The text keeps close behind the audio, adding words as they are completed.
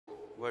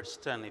verse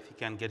 10, if you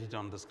can get it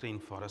on the screen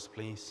for us,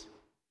 please.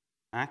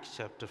 Acts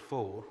chapter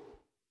 4,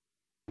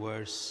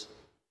 verse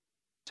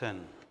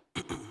 10.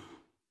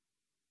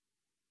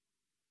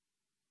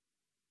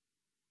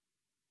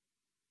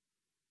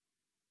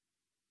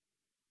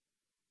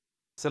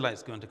 Silla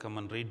is going to come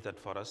and read that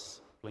for us,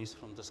 please,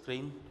 from the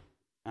screen.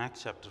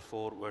 Acts chapter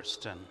 4, verse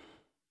 10.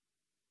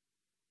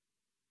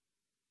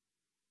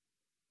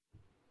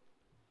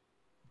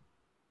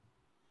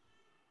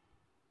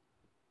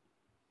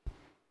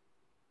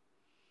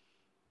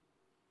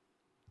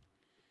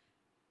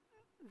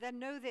 Then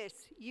know this,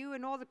 you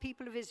and all the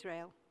people of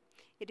Israel,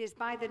 it is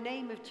by the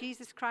name of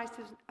Jesus Christ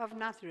of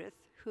Nazareth,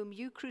 whom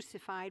you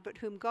crucified, but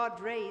whom God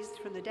raised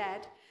from the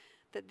dead,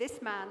 that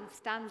this man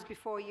stands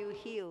before you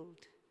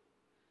healed.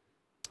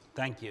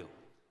 Thank you.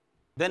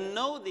 Then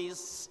know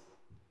this,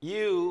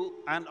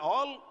 you and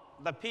all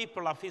the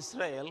people of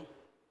Israel,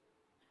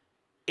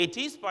 it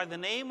is by the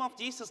name of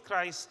Jesus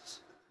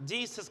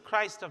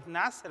Christ of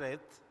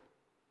Nazareth,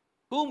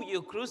 whom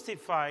you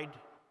crucified,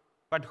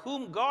 but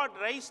whom God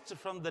raised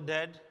from the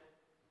dead,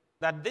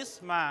 that this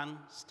man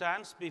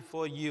stands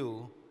before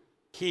you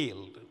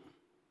healed.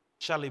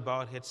 Shall we bow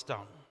our heads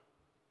down?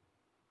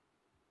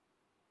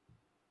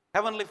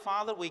 Heavenly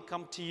Father, we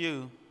come to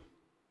you.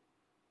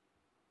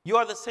 You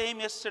are the same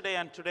yesterday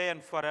and today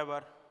and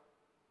forever.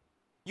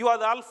 You are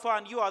the Alpha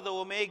and you are the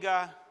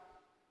Omega.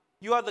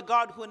 You are the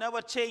God who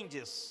never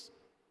changes.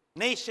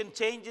 Nation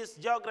changes,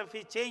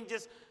 geography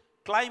changes,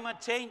 climate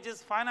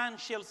changes,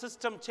 financial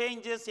system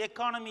changes,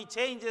 economy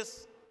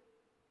changes,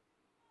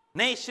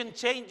 nation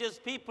changes,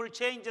 people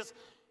changes.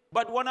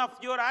 But one of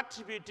your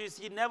attributes is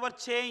you never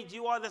change.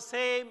 You are the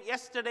same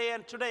yesterday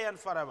and today and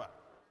forever.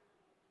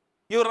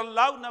 Your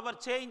love never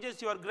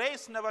changes. Your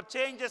grace never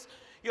changes.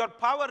 Your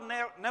power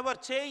never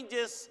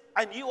changes.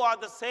 And you are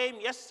the same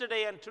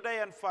yesterday and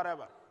today and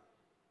forever.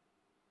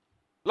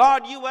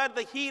 Lord, you were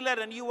the healer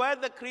and you were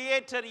the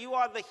creator. You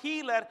are the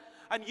healer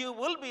and you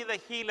will be the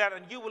healer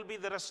and you will be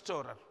the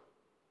restorer.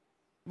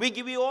 We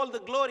give you all the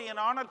glory and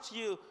honor to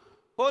you.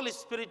 Holy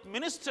Spirit,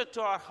 minister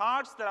to our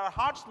hearts, that our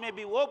hearts may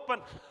be open,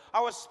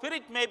 our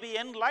spirit may be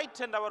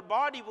enlightened, our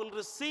body will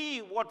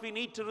receive what we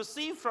need to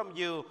receive from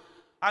you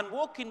and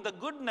walk in the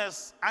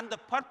goodness and the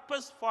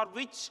purpose for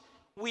which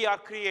we are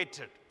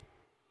created.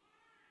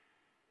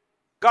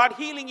 God,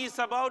 healing is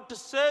about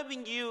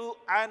serving you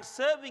and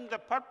serving the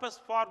purpose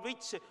for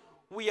which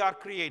we are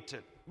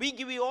created. We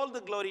give you all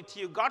the glory to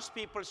you. God's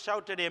people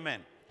shouted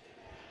amen.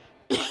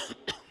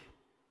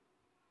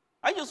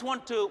 I just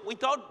want to,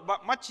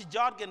 without much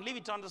jargon, leave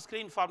it on the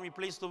screen for me,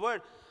 please, the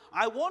word.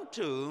 I want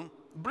to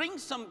bring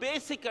some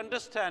basic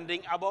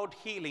understanding about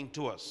healing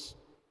to us.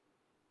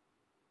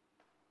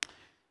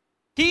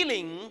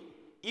 Healing,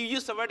 you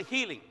use the word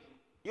healing.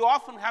 You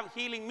often have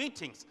healing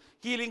meetings,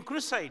 healing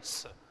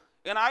crusades.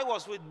 And I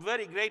was with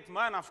very great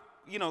man of,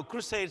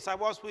 crusades. I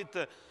was with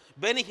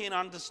Benny Hinn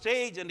on the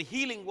stage, and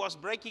healing was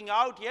breaking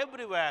out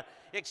everywhere.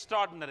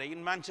 Extraordinary.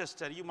 In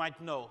Manchester, you might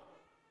know.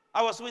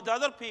 I was with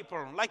other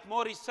people like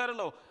Maurice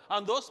Serlo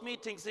on those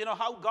meetings,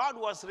 how God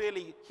was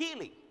really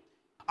healing.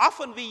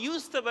 Often we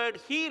use the word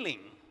healing.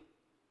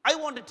 I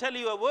want to tell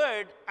you a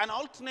word, an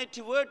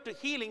alternative word to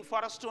healing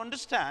for us to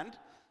understand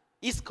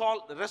is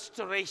called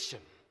restoration.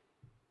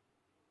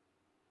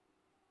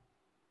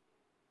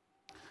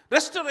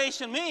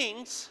 Restoration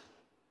means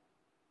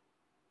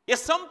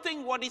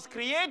something what is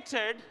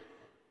created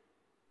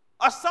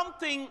or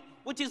something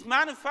which is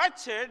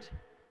manufactured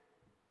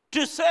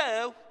to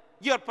serve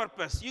your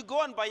purpose. You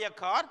go and buy a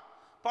car.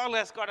 Paul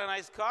has got a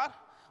nice car.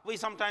 We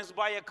sometimes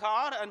buy a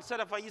car and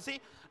set up,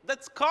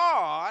 that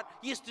car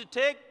is to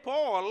take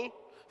Paul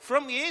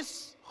from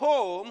his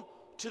home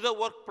to the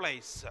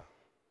workplace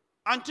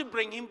and to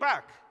bring him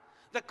back.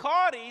 The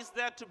car is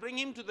there to bring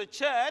him to the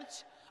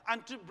church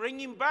and to bring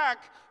him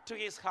back to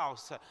his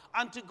house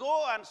and to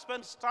go and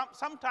spend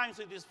some time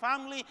with his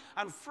family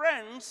and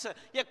friends.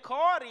 A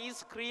car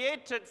is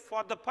created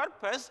for the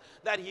purpose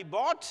that he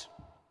bought.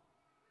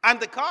 And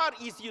the car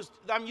is used,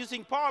 I'm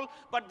using Paul,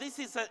 but this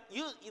is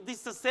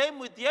the same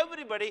with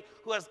everybody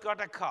who has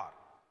got a car.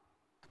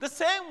 The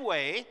same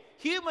way,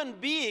 human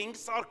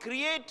beings are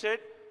created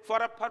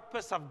for a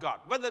purpose of God.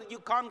 Whether you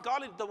can't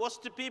call it the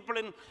worst people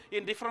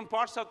in different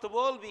parts of the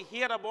world, we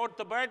hear about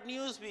the bad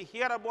news, we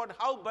hear about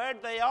how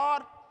bad they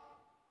are.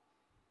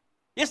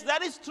 Yes,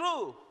 that is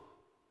true.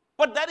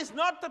 But that is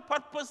not the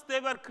purpose they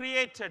were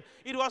created.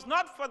 It was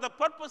not for the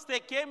purpose they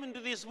came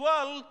into this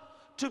world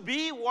to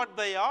be what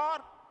they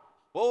are.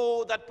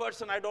 Oh, that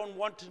person I don't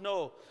want to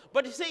know.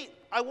 But you see,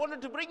 I wanted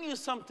to bring you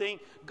something.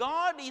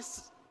 God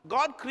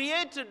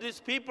created these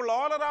people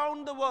all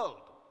around the world.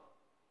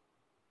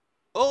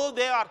 Oh,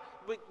 they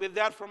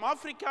are from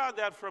Africa,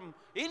 they are from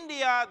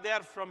India, they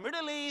are from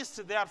Middle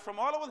East, they are from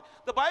all over.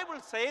 The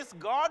Bible says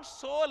God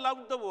so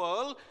loved the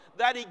world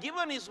that he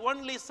given his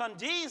only son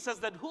Jesus,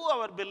 that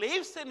whoever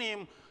believes in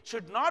him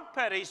should not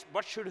perish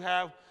but should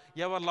have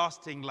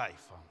everlasting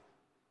life.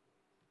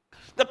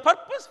 The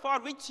purpose for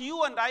which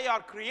you and I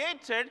are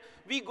created,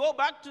 we go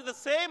back to the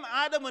same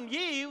Adam and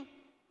Eve,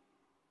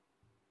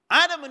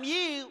 Adam and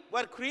Eve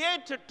were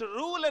created to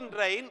rule and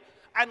reign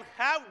and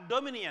have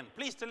dominion.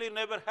 Please tell your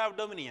neighbor, have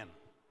dominion.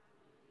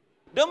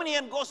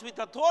 Dominion goes with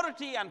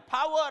authority and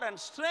power and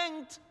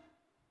strength.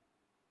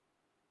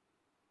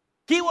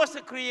 He was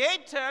a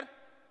creator,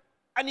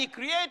 and he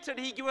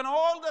given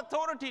all the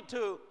authority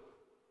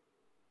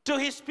to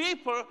his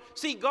people.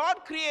 See,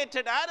 God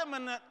created Adam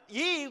and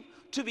Eve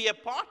to be a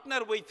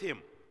partner with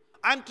him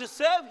and to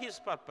serve his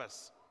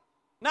purpose.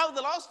 Now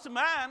the lost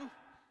man,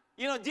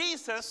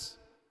 Jesus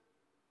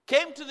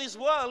came to this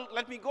world.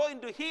 Let me go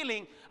into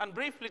healing and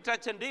briefly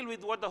touch and deal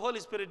with what the Holy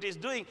Spirit is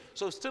doing,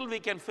 so still we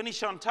can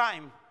finish on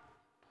time.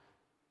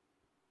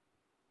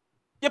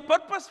 The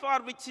purpose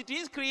for which it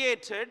is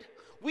created,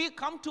 we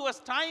come to a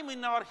time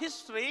in our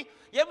history,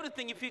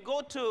 everything, if you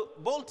go to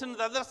Bolton,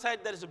 the other side,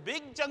 there is a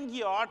big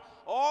junkyard.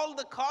 All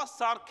the cars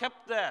are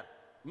kept there.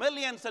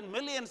 Millions and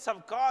millions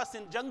of cars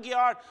in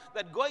junkyard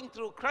that going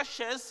through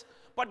crushes.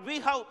 But we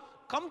have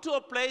come to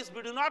a place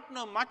we do not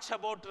know much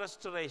about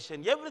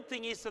restoration.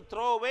 Everything is a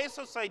throwaway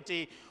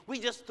society. We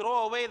just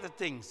throw away the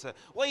things.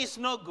 Oh, it's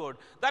no good.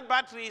 That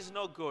battery is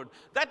no good.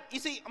 That,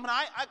 you see,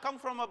 I come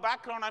from a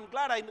background. I'm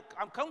glad I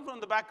come from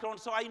the background,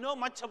 so I know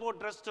much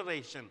about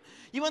restoration.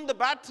 Even the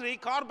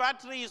car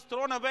battery is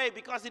thrown away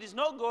because it is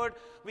no good.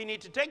 We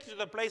need to take it to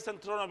the place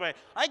and throw away.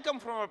 I come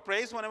from a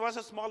place when I was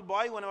a small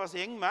boy, when I was a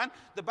young man,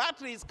 the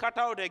battery is cut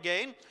out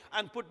again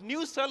and put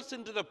new cells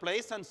into the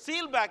place and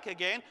seal back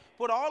again,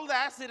 put all the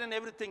acid and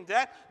everything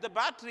there. The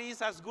battery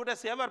is as good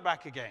as ever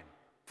back again.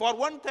 For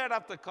 1/3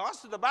 of the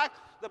cost, the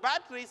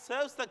battery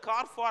serves the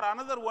car for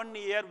another 1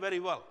 year very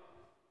well.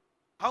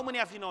 How many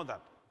of you know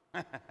that?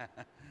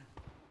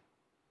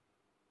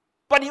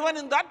 But even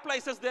in that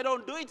places, they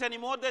don't do it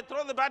anymore. They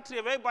throw the battery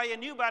away, buy a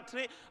new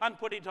battery, and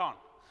put it on.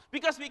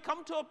 Because we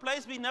come to a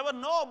place we never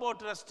know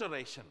about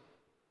restoration.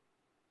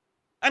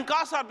 And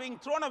cars are being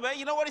thrown away.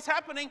 You know what is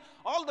happening?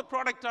 All the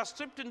products are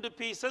stripped into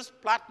pieces.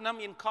 Platinum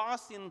in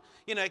cars,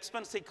 in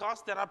expensive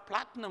cars, there are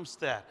platinums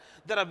there.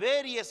 There are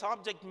various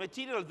object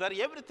materials there.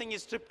 Everything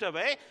is stripped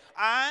away.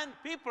 And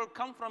people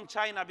come from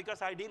China,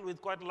 because I deal with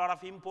quite a lot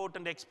of import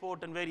and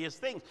export and various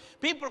things.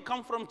 People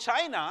come from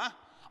China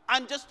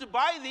and just to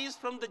buy these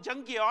from the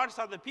junkyards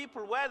or the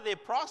people where they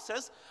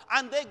process,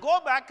 and they go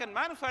back and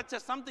manufacture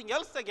something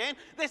else again.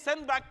 They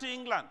send back to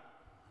England.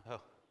 Oh.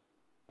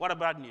 What a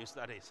bad news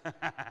that is.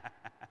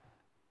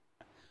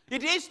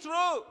 It is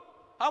true.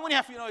 How many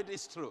of you know it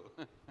is true?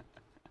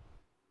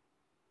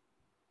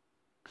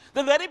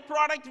 The very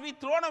product we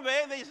thrown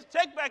away, they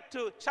take back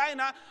to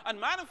China and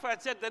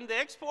manufacture, then they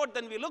export,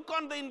 then we look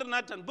on the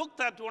internet and book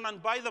that one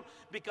and buy them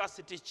because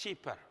it is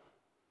cheaper.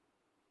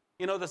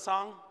 You know the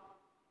song?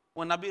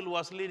 When Nabil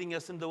was leading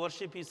us in the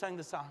worship, he sang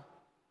the song.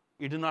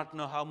 You do not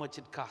know how much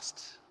it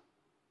cost.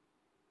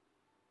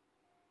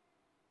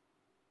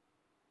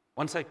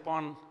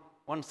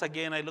 Once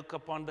again, I look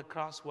upon the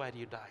cross where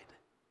you died.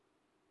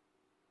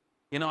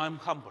 I'm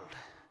humbled.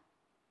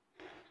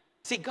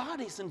 See,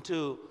 God isn't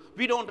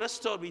we don't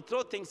restore, we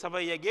throw things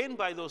away. Again,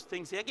 buy those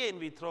things, again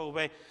we throw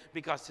away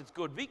because it's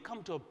good. We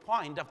come to a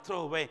point of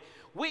throw away.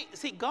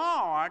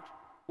 God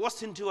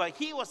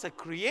he was a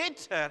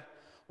creator.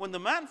 When the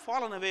man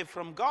fallen away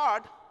from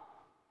God,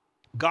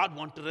 God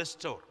wants to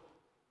restore.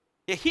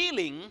 A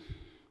healing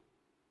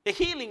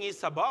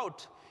is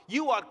about,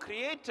 you are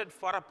created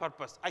for a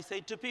purpose. I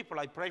say to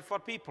people, I pray for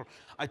people.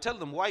 I tell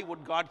them, why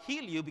would God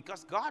heal you?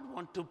 Because God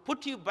wants to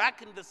put you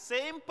back in the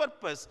same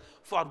purpose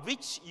for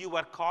which you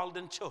were called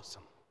and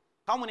chosen.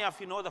 How many of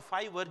you know the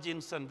 5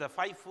 virgins and the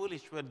 5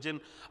 foolish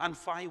virgins and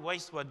 5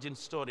 wise virgins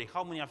story?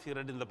 How many of you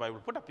read in the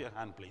Bible? Put up your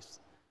hand, please.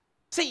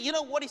 See, you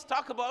know what is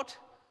talk about?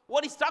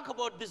 What is talk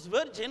about this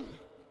virgin?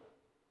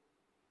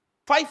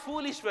 5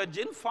 foolish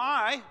virgins,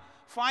 5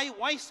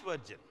 wise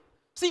virgins.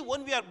 See,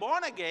 when we are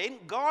born again,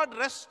 God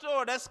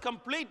restored us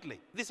completely.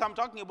 This I'm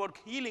talking about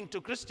healing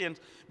to Christians,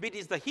 but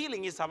the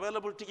healing is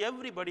available to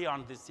everybody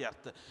on this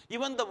earth.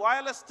 Even the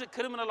vilest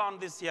criminal on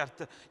this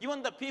earth,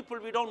 even the people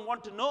we don't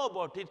want to know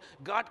about it,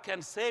 God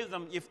can save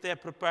them if they are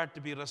prepared to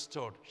be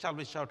restored. Shall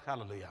we shout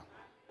hallelujah?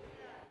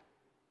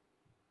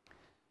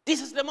 This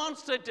is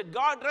demonstrated.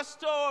 God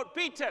restored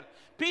Peter.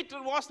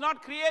 Peter was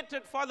not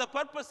created for the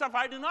purpose of,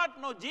 I do not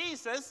know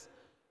Jesus.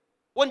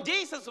 When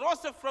Jesus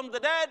rose up from the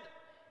dead,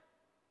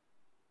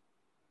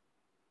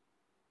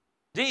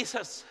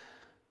 Jesus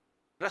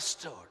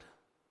restored.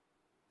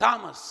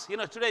 Thomas,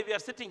 today we are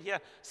sitting here,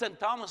 St.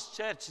 Thomas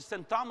Church,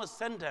 St. Thomas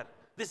Center.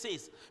 This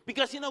is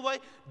because you know why?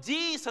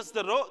 Jesus,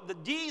 the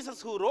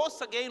Jesus who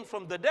rose again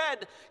from the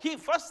dead, he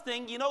first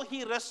thing,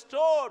 he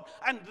restored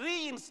and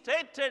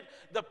reinstated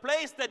the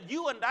place that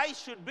you and I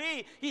should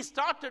be. He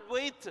started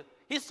with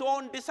his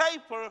own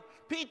disciple,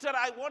 Peter.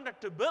 I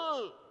wanted to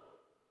build.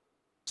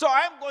 So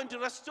I am going to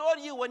restore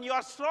you. When you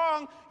are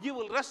strong, you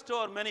will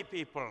restore many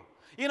people.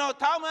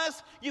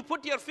 Thomas, you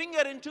put your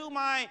finger into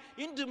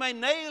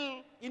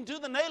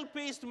the nail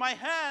piece to my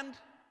hand.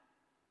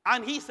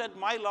 And he said,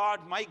 my Lord,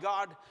 my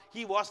God.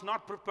 He was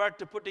not prepared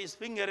to put his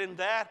finger in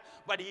there,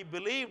 but he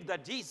believed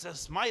that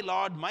Jesus, my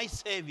Lord, my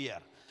Savior.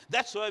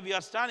 That's why we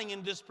are standing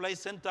in this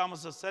place, St.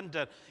 Thomas's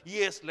Center,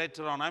 years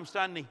later on. I'm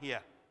standing here.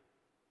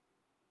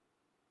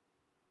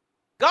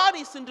 God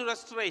is into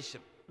restoration.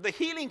 The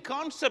healing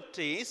concept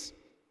is,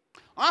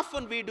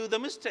 often we do the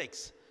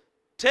mistakes.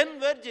 10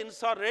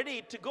 virgins are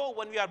ready to go.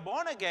 When we are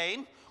born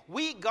again,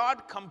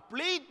 God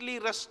completely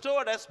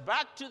restored us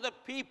back to the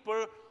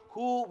people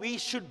who we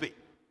should be.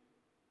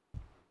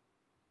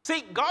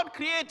 See, God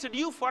created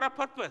you for a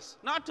purpose,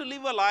 not to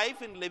live a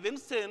life and live in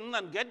sin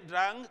and get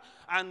drunk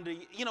and,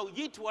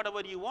 eat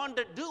whatever you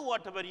wanted, do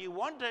whatever you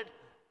wanted.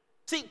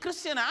 See,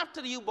 Christian,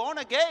 after you born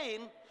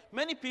again,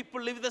 many people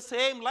live the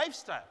same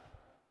lifestyle.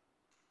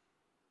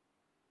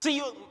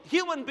 See,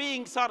 human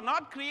beings are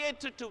not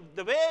created to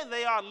the way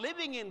they are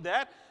living in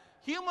that.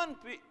 Human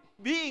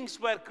beings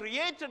were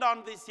created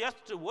on this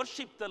earth to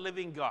worship the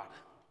living God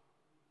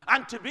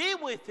and to be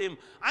with Him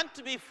and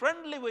to be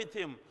friendly with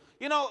Him.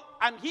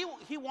 And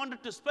he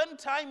wanted to spend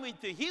time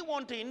with you. He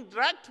wanted to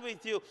interact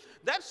with you.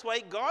 That's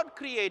why God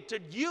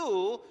created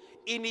you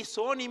in His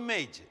own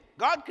image.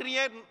 God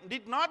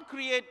did not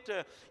create,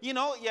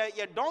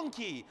 a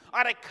donkey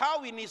or a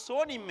cow in His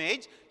own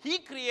image. He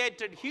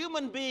created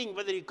human being,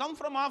 whether you come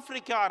from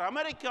Africa or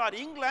America or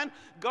England,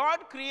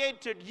 God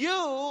created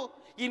you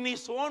in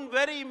His own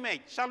very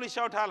image. Shall we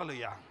shout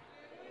hallelujah?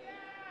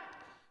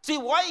 See,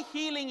 why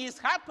healing is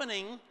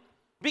happening?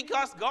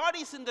 Because God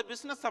is in the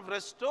business of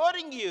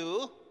restoring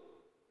you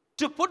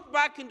to put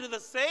back into the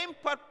same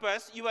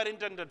purpose you were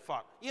intended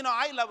for.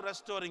 I love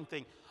restoring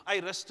things. I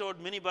restored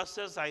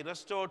minibuses. I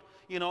restored,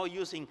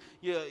 using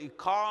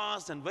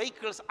cars and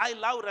vehicles. I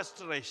love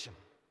restoration.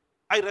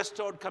 I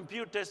restored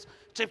computers,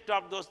 stripped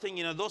off those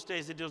things. Those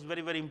days it was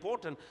very, very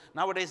important.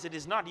 Nowadays it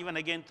is not. Even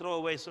again,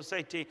 throwaway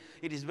society,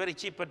 it is very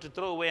cheaper to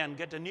throw away and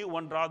get a new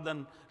one rather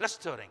than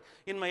restoring.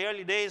 In my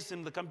early days,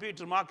 when the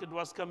computer market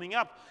was coming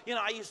up,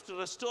 I used to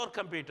restore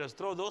computers,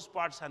 throw those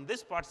parts and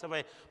these parts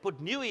away, put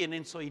new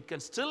in so it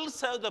can still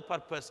serve the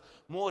purpose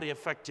more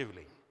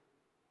effectively.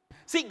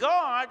 See,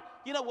 God,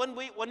 when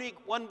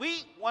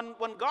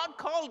God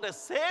called us,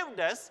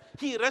 saved us,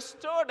 He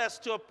restored us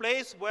to a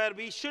place where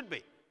we should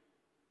be.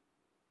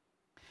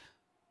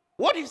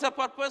 What is the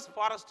purpose?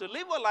 For us to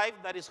live a life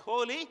that is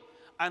holy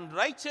and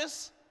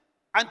righteous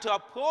and to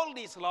uphold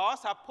His laws,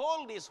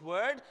 uphold His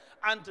word,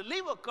 and to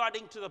live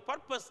according to the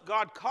purpose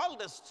God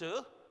called us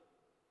to.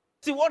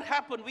 See, what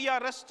happened? We are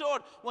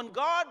restored. When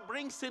God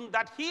brings in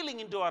that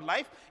healing into our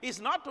life,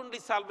 is not only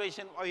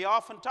salvation, we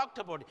often talked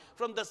about it,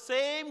 from the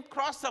same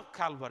cross of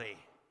Calvary.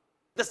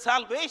 The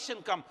salvation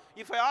comes.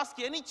 If I ask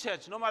any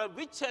church, no matter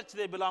which church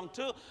they belong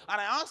to,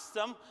 and I ask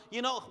them,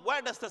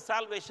 where does the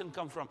salvation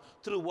come from?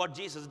 Through what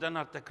Jesus done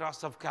at the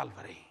cross of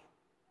Calvary.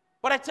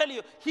 But I tell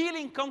you,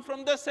 healing comes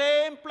from the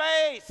same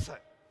place.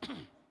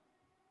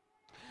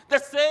 The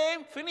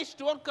same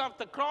finished work of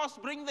the cross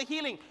bring the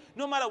healing.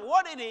 No matter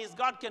what it is,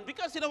 God can.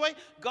 Because in a way,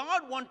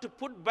 God wants to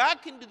put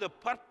back into the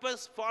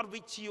purpose for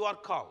which you are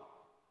called.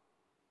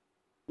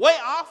 Why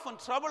often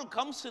trouble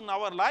comes in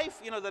our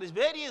life, there is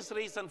various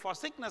reasons for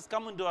sickness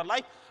come into our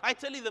life. I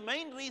tell you, the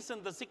main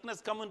reason the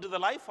sickness come into the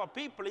life of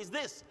people is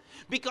this.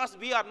 Because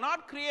we are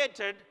not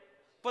created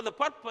for the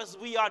purpose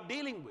we are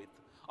dealing with.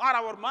 Or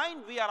our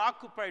mind we are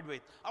occupied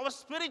with. Our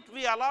spirit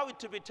we allow it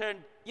to be turned,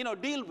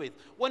 deal with.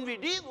 When we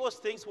deal those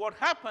things, what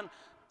happened?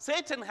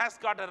 Satan has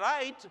got a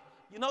right.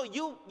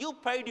 You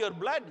paid your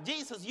blood.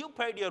 Jesus, you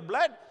paid your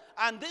blood.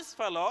 And this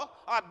fellow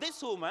or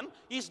this woman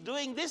is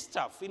doing this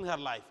stuff in her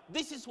life.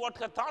 This is what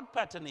her thought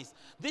pattern is.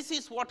 This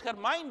is what her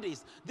mind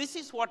is. This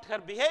is what her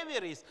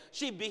behavior is.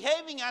 She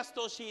behaving as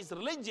though she is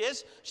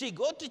religious. She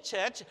go to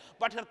church,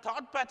 but her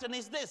thought pattern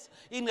is this.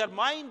 In her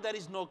mind there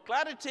is no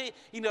clarity.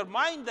 In her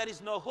mind there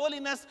is no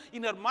holiness.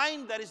 In her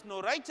mind there is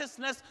no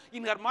righteousness.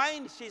 In her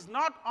mind she is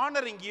not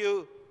honoring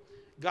you.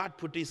 God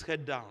put His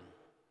head down.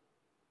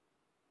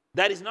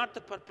 That is not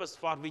the purpose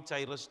for which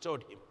I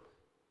restored him.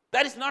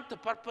 That is not the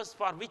purpose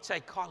for which I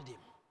called him.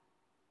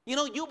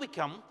 You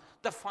become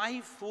the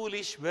 5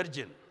 foolish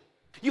virgin.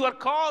 You are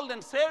called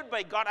and saved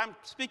by God. I'm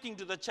speaking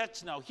to the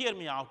church now. Hear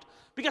me out.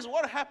 Because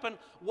what happened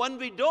when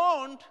we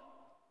don't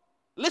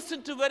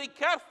listen to very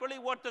carefully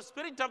what the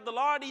Spirit of the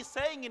Lord is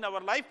saying in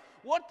our life,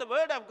 what the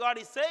Word of God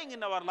is saying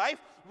in our life,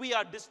 we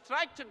are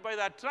distracted by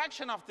the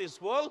attraction of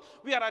this world.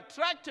 We are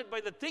attracted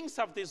by the things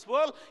of this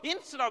world.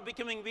 Instead of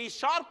becoming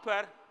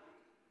sharper,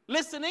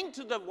 listening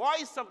to the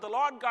voice of the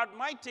Lord God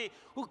Almighty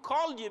who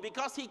called you,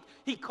 because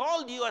he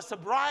called you as a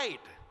bride.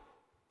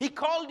 He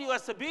called you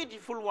as a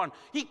beautiful one.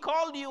 He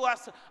called you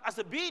as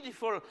a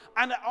beautiful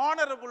and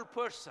honorable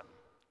person.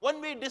 When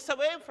we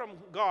disobey from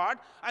God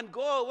and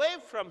go away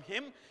from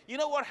Him, you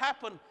know what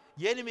happened?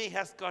 The enemy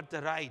has got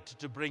the right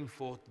to bring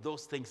forth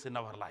those things in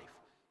our life.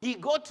 He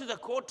go to the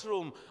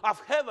courtroom of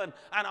heaven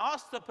and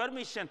ask the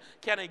permission,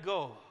 can I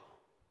go?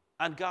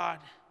 And God,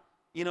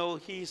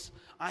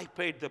 I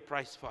paid the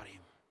price for him.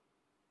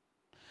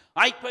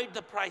 I paid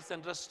the price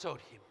and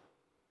restored him.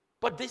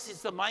 But this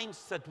is the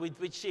mindset with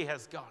which he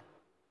has gone.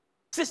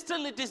 See,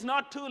 still it is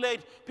not too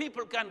late.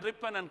 People can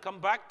repent and come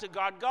back to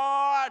God.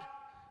 God,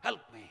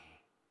 help me.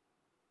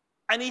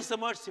 And He's a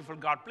merciful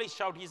God. Please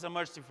shout, He's a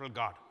merciful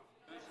God.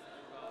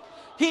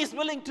 He is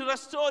willing to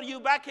restore you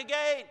back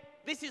again.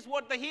 This is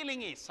what the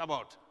healing is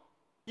about.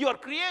 You are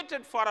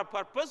created for a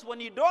purpose.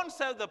 When you don't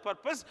serve the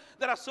purpose,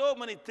 there are so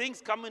many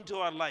things come into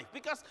our life.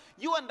 Because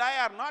you and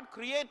I are not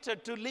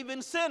created to live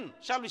in sin.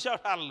 Shall we shout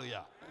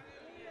hallelujah?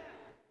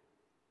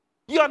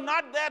 You are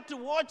not there to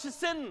watch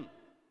sin.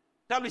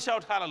 Shall we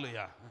shout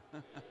hallelujah?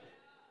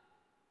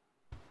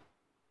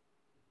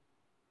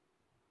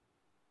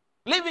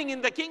 Living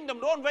in the kingdom,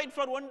 don't wait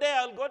for one day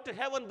I'll go to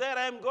heaven, there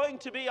I am going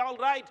to be all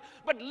right.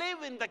 But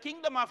live in the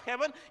kingdom of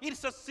heaven,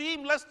 it's a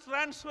seamless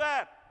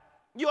transfer.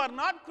 You are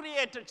not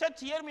created, church,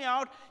 hear me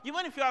out.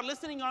 Even if you are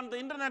listening on the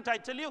internet, I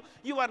tell you,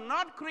 you are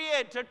not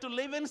created to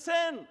live in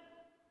sin.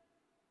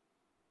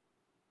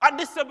 Are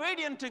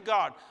disobedient to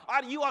God,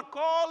 or you are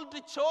called,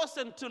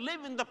 chosen to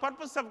live in the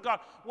purpose of God.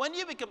 When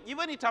you become,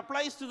 even it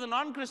applies to the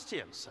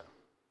non-Christians.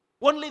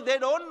 Only they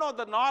don't know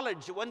the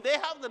knowledge. When they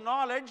have the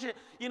knowledge,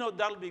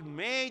 there'll be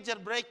major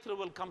breakthrough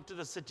will come to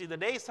the city. The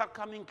days are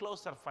coming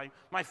closer,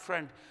 my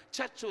friend.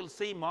 Church will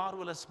see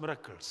marvelous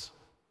miracles.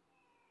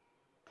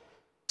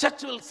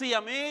 Church will see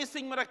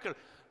amazing miracle.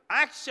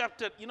 Acts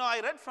chapter,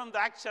 I read from the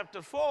Acts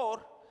chapter 4.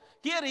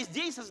 Here is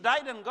Jesus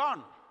died and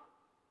gone.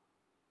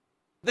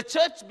 The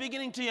church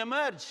beginning to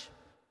emerge.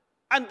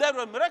 And there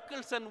were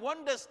miracles and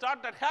wonders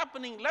started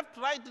happening left,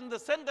 right, in the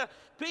center.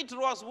 Peter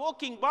was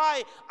walking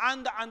by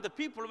and the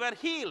people were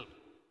healed.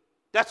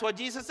 That's what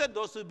Jesus said.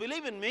 Those who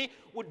believe in me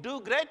would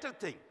do greater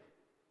things.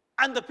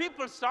 And the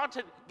people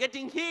started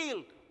getting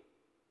healed.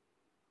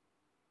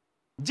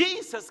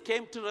 Jesus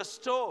came to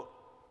restore.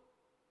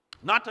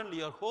 Not only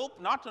your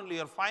hope, not only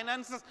your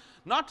finances,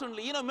 not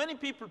only, many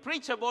people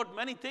preach about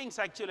many things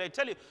actually.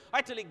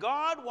 I tell you,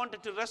 God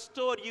wanted to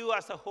restore you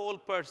as a whole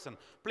person.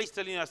 Please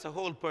tell you, as a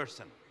whole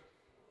person.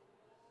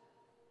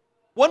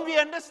 When we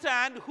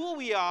understand who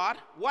we are,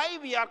 why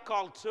we are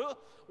called to,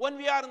 when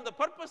we are in the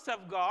purpose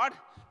of God,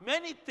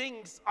 many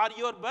things are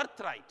your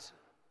birthright.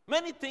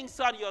 Many things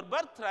are your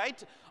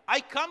birthright.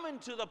 I come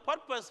into the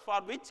purpose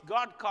for which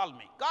God called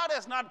me. God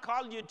has not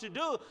called you to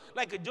do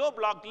like a Joe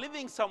Block,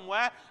 living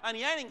somewhere and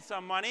earning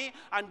some money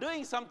and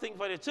doing something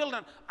for your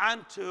children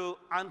and to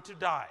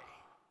die.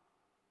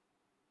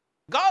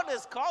 God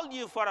has called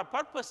you for a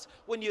purpose.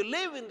 When you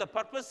live in the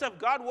purpose of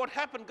God, what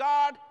happened?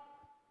 God,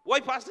 why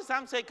Pastor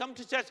Sam say, come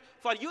to church?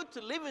 For you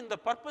to live in the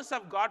purpose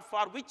of God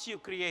for which you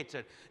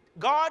created.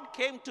 God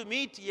came to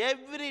meet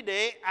every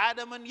day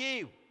Adam and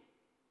Eve.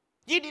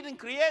 He didn't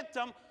create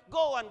them,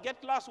 go and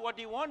get lost what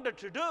he wanted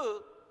to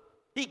do.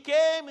 He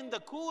came in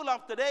the cool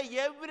of the day,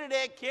 every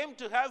day came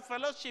to have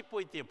fellowship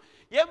with him.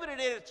 Every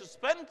day to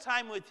spend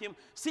time with him.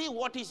 See,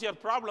 what is your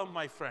problem,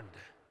 my friend?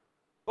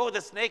 Oh,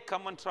 the snake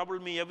come and trouble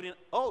me every...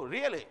 Oh,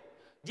 really?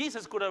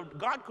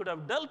 God could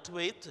have dealt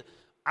with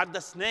at the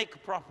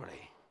snake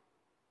properly.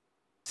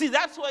 See,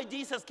 that's why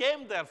Jesus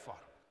came there for.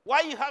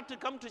 Why you have to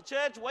come to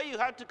church, why you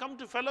have to come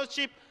to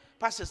fellowship.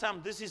 Pastor Sam,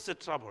 this is the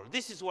trouble.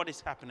 This is what is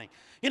happening.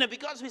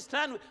 Because we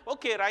stand,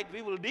 okay, right,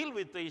 we will deal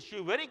with the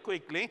issue very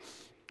quickly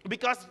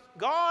because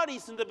God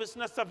is in the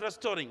business of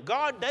restoring.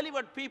 God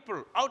delivered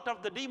people out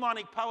of the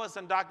demonic powers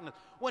and darkness.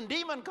 When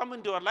demons come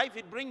into our life,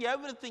 it brings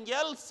everything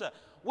else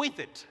with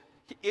it.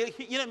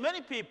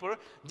 Many people,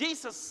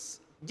 Jesus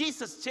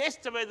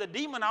chased away the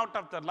demon out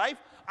of their life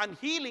and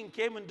healing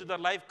came into their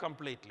life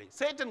completely.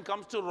 Satan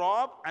comes to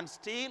rob and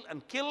steal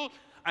and kill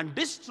and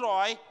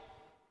destroy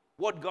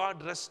what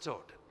God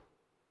restored.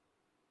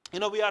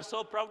 We are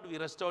so proud we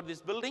restored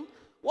this building.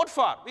 What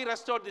for? We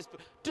restored this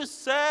to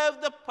serve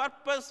the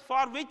purpose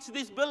for which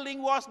this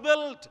building was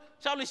built.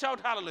 Shall we shout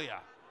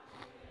hallelujah?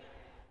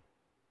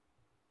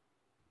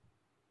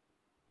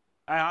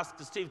 I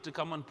asked Steve to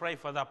come and pray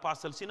for the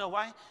apostles. You know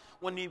why?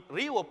 When we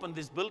reopened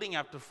this building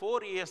after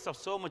 4 years of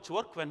so much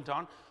work went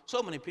on,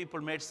 so many people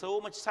made so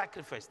much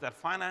sacrifice, their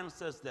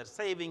finances, their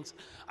savings,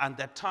 and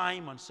their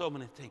time, and so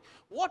many things.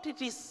 What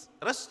it is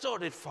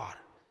restored it for?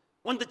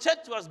 When the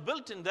church was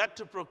built in that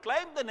to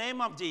proclaim the name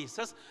of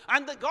Jesus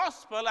and the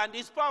gospel and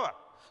his power.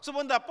 So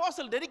when the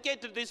apostle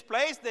dedicated this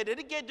place, they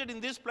dedicated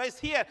in this place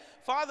here,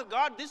 Father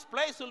God, this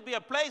place will be a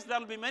place, there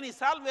will be many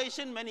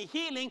salvation, many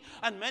healing,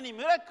 and many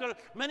miracles,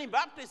 many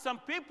baptism.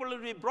 People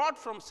will be brought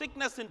from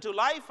sickness into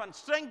life and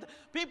strength.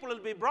 People will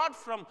be brought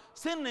from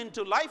sin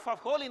into life of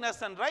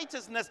holiness and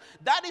righteousness.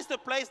 That is the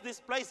place this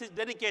place is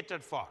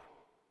dedicated for.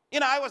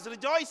 I was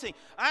rejoicing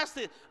as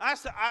the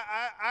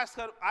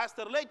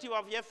relative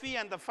of Yeffi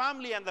and the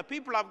family and the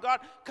people of God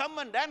come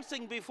and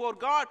dancing before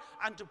God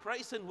and to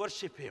praise and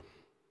worship him.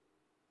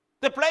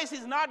 The place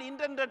is not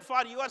intended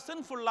for your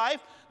sinful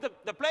life.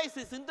 The place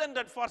is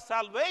intended for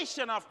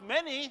salvation of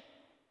many.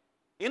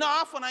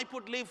 Often I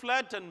put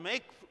leaflet and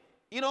make,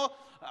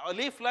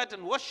 leaflet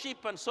and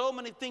worship and so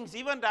many things.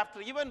 Even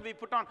we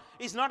put on.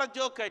 It's not a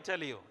joke, I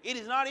tell you. It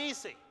is not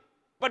easy.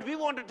 But we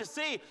wanted to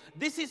say,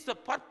 this is the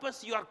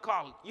purpose you are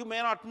called. You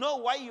may not know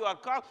why you are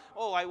called.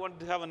 Oh, I want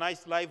to have a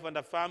nice life and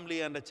a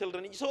family and a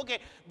children. It's okay.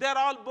 They're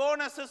all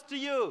bonuses to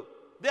you.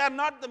 They are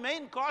not the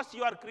main cause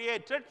you are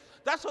created.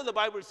 That's what the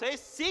Bible says.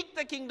 Seek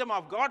the kingdom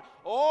of God.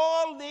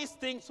 All these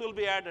things will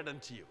be added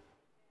unto you.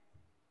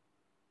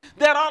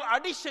 They're all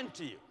addition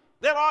to you.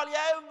 They're all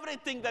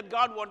everything that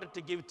God wanted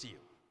to give to you.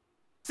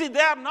 See,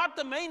 they are not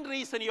the main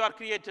reason you are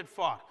created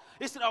for.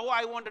 It's not, oh,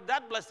 I wanted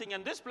that blessing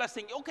and this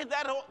blessing. Okay,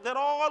 they're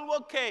all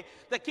okay.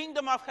 The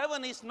kingdom of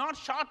heaven is not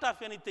short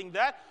of anything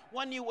there.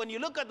 When you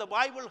look at the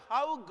Bible,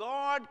 how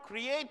God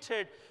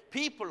created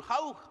people,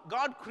 how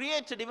God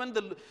created even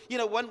the,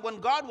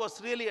 when God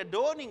was really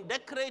adorning,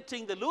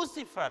 decorating the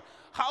Lucifer,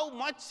 how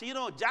much,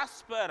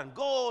 jasper and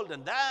gold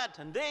and that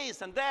and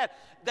this and that.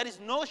 There is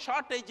no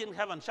shortage in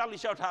heaven. Shall we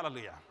shout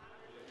hallelujah?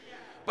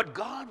 But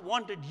God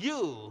wanted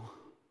you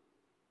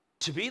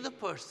to be the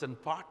person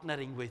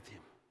partnering with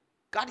him.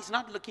 God is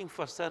not looking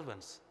for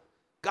servants.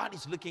 God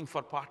is looking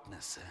for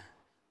partners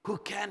who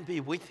can be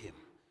with him.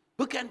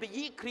 Who can be,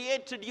 he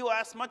created you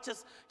as much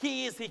as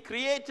he is. He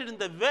created in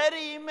the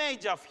very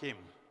image of him.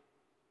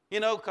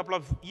 A couple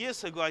of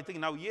years ago, I think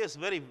now years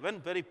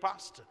went very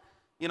past.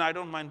 I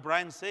don't mind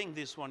Brian saying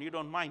this one. You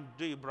don't mind,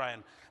 do you,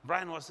 Brian?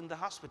 Brian was in the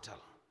hospital.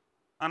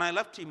 And I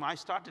left him. I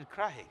started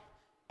crying.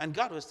 And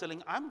God was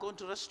telling, I'm going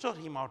to restore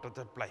him out of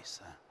that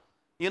place.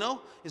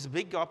 It's a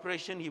big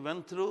operation he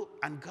went through,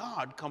 and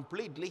God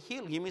completely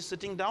healed him. He's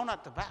sitting down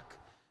at the back.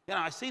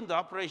 I've seen the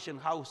operation,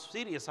 how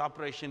serious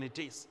operation it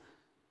is.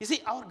 You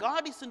see, our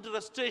God is into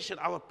restoration.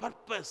 Our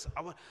purpose,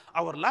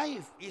 our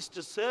life is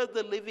to serve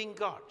the living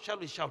God. Shall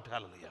we shout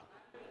hallelujah?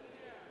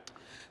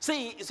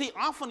 See,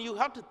 often you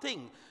have to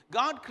think,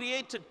 God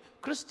created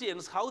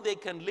Christians how they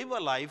can live a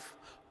life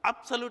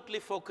absolutely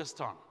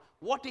focused on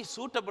what is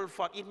suitable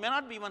for. It may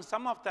not be even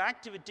some of the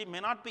activity, may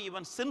not be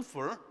even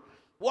sinful.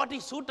 What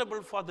is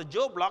suitable for the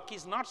Joe Block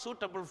is not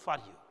suitable for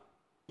you.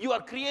 You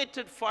are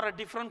created for a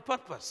different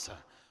purpose.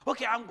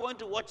 Okay, I'm going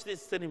to watch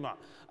this cinema.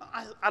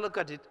 I look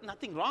at it,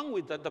 nothing wrong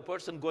with that, the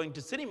person going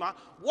to cinema.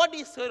 What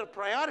is your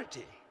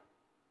priority?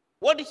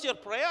 What is your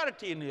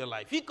priority in your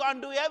life? You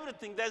can't do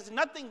everything. There's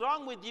nothing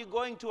wrong with you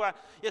going to a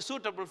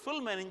suitable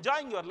film and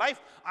enjoying your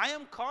life. I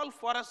am called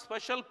for a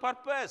special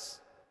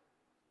purpose.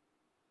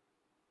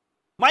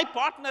 My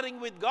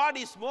partnering with God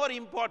is more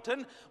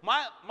important.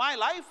 My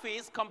life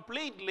is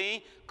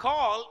completely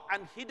called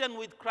and hidden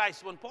with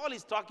Christ. When Paul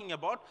is talking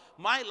about,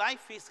 my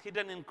life is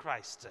hidden in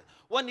Christ.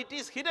 When it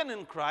is hidden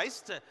in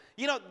Christ,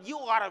 you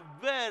are a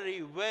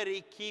very,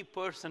 very key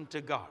person to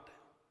God.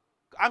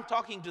 I'm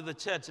talking to the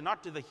church,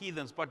 not to the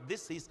heathens, but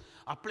this is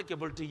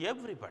applicable to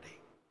everybody.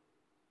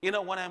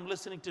 When I'm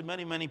listening to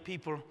many, many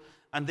people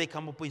and they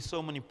come up with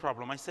so many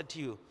problems, I said to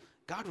you,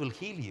 God will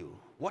heal you.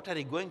 What are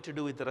you going to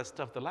do with the rest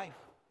of the life?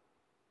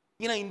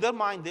 In their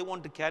mind, they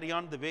want to carry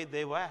on the way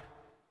they were.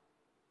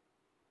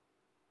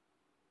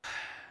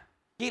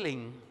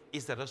 Healing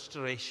is a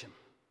restoration.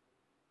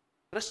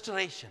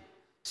 Restoration.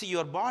 See,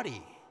 your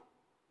body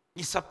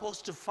is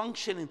supposed to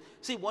function.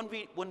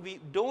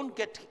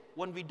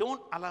 When we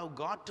don't allow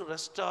God to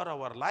restore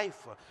our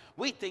life,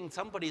 we think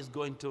somebody is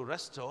going to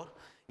restore.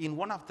 In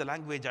one of the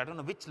language, I don't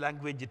know which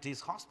language it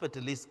is,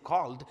 hospital is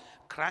called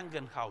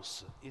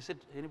Krankenhaus. Is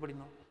it, anybody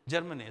know?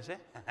 Germany, is it?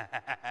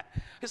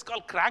 It's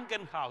called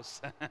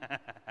Krankenhaus.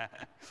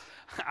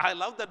 I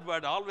love that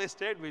word, always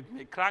stayed with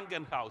me,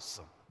 Krankenhaus.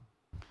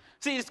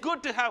 See, it's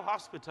good to have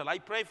hospital. I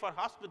pray for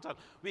hospital.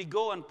 We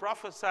go and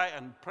prophesy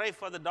and pray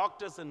for the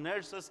doctors and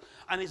nurses,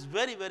 and it's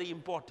very, very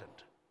important.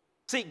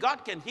 See,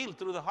 God can heal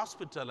through the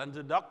hospital and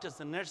the doctors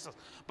and nurses,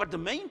 but the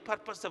main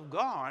purpose of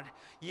God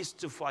is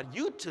for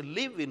you to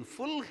live in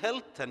full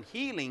health and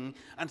healing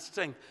and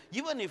strength.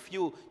 Even if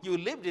you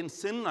lived in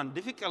sin and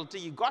difficulty,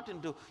 you got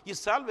into your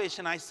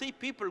salvation. I see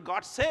people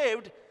got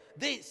saved,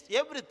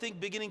 everything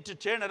beginning to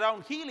turn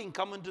around, healing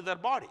come into their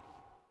body.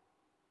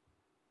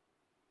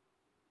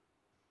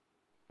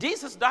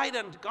 Jesus died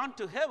and gone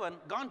to heaven,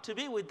 gone to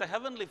be with the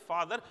Heavenly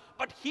Father,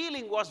 but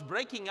healing was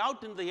breaking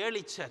out in the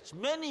early church.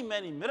 Many,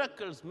 many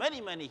miracles, many,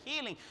 many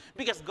healing,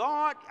 because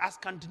God has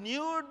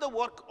continued the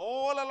work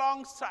all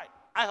alongside.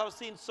 I have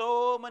seen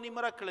so many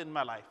miracles in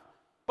my life.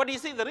 But you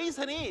see, the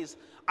reason is,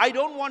 I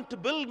don't want to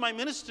build my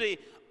ministry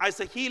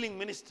as a healing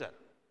minister.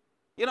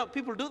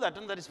 People do that,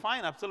 and that is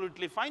fine,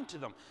 absolutely fine to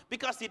them.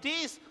 Because it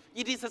is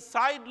a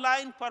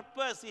sideline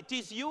purpose. It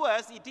is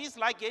yours. It is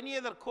like any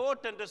other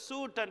coat and a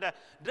suit and a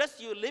dress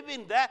you live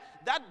in there.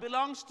 That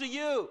belongs to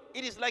you.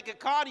 It is like a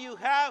car you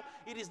have.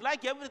 It is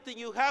like everything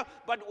you have.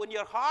 But when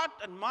your heart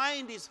and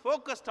mind is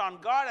focused on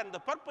God and the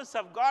purpose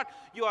of God,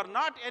 you are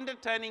not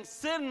entertaining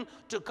sin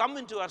to come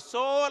into your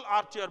soul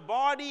or to your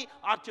body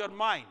or to your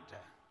mind.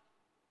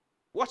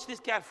 Watch this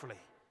carefully.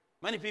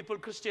 Many people,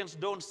 Christians,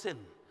 don't sin.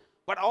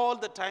 But all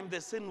the time they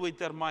sin with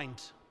their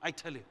mind. I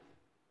tell you,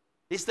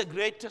 it's the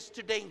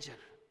greatest danger.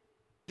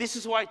 This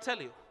is why I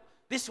tell you.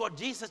 This is what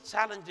Jesus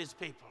challenged his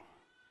people.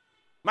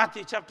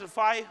 Matthew chapter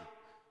 5,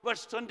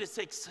 verse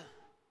 26.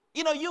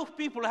 You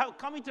people have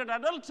committed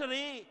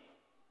adultery.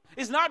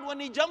 It's not when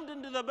you jumped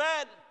into the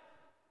bed.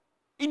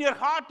 In your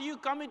heart you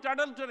commit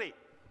adultery.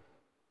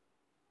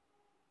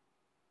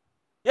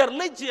 Your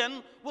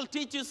religion will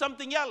teach you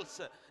something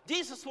else.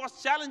 Jesus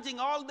was challenging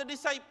all the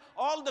disciples,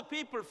 all the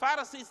people,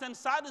 Pharisees and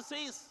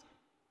Sadducees.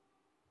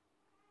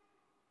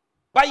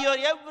 By your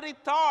every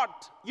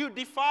thought, you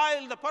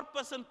defile the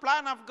purpose and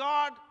plan of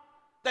God.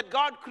 that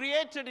God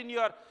created in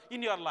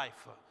your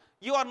life.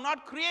 You are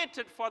not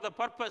created for the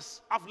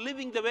purpose of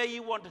living the way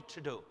you wanted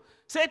to do.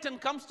 Satan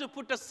comes to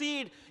put a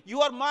seed.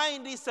 Your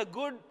mind is a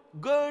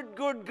good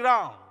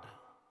ground.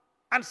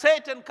 And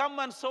Satan come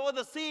and sow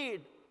the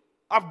seed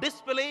of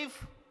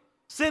disbelief,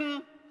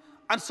 sin,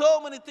 and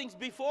so many things.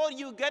 Before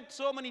you get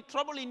so many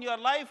trouble in your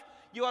life,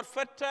 your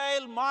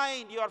fertile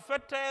mind, your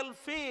fertile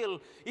field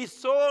is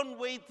sown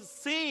with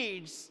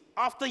seeds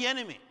of the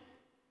enemy.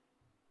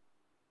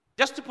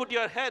 Just to put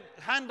your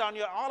hand on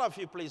your, all of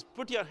you please,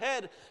 put your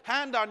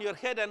hand on your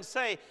head and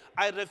say,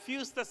 I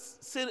refuse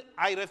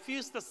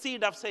the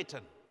seed of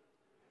Satan.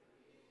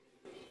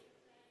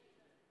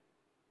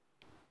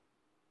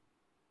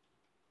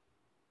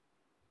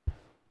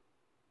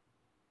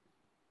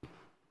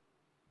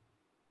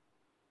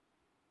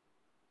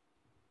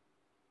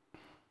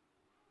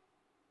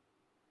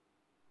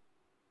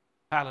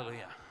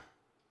 Hallelujah.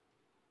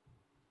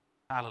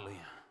 Hallelujah.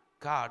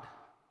 God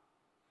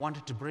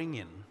wanted to bring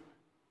in.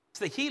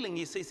 So the healing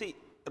is, see,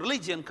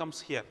 religion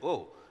comes here.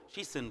 Oh,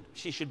 she sinned.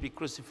 She should be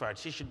crucified.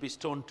 She should be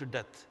stoned to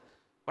death.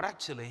 But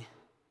actually,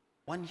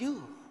 when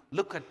you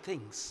look at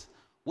things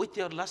with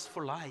your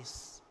lustful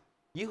eyes,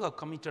 you have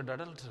committed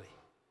adultery.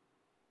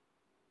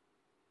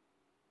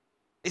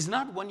 It's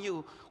not when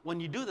you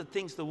do the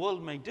things the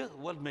world may do,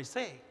 world may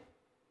say.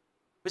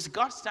 Because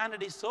God's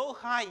standard is so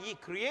high, He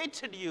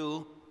created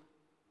you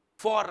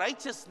for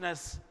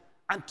righteousness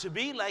and to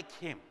be like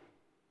Him.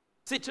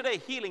 See, today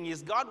healing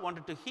is God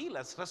wanted to heal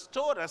us,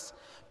 restore us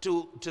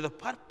to the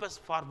purpose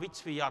for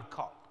which we are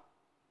called.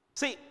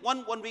 See,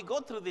 when we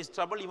go through this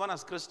trouble, even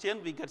as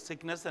Christians, we get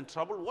sickness and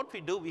trouble. What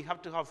we do, we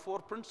have to have 4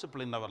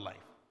 principles in our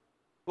life.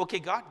 Okay,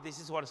 God, this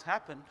is what has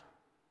happened.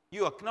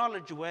 You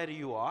acknowledge where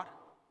you are.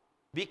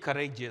 Be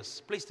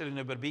courageous. Please tell your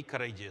neighbor, be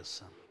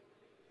courageous.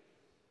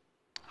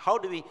 How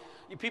do we,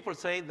 people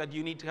say that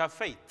you need to have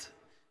faith.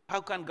 How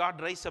can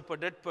God raise up a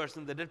dead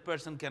person? The dead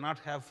person cannot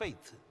have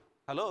faith.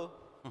 Hello?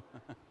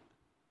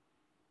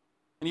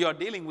 And you are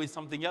dealing with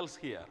something else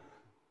here.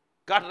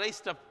 God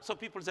raised up, so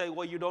people say,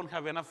 well, you don't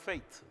have enough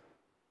faith.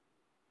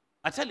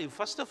 I tell you,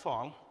 first of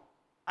all,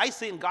 I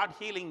seen God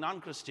healing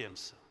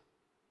non-Christians.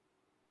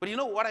 But you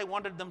know what I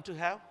wanted them to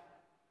have?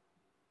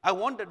 I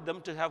wanted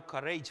them to have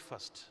courage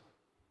first.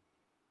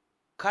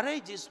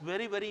 Courage is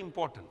very, very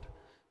important.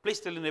 Please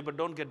tell your neighbor,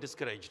 don't get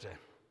discouraged.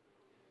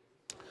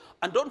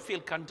 And don't feel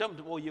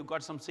contempt. Oh, you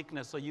got some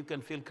sickness, so you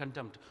can feel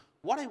contempt.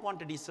 What I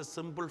wanted is a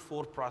simple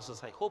 4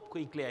 process. I hope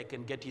quickly I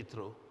can get you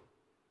through.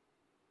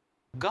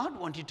 God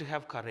wants you to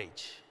have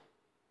courage.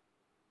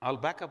 I'll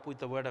back up with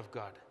the word of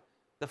God.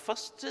 The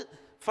first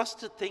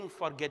thing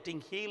for getting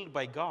healed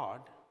by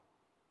God,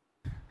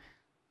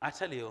 I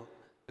tell you,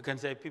 you can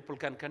say people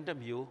can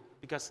condemn you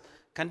because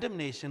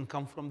condemnation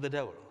comes from the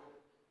devil.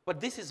 But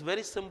this is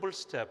very simple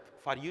step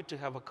for you to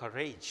have a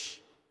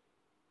courage.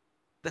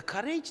 The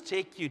courage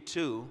take you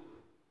to,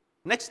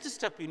 next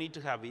step you need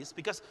to have is,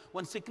 because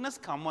when sickness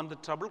come, when the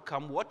trouble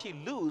come, what you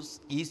lose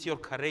is your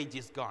courage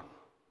is gone.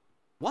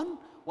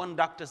 One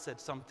doctor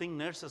said something,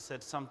 nurses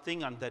said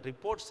something, and the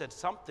report said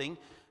something.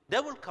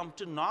 Devil come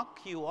to knock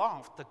you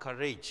off the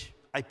courage.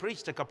 I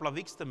preached a couple of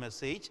weeks the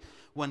message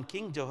when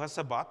King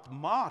Jehoshaphat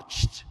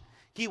marched.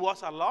 He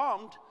was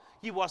alarmed.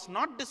 He was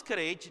not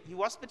discouraged. He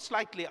was but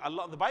slightly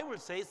alarmed. The Bible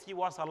says he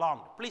was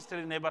alarmed. Please tell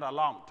your neighbor,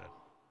 alarmed.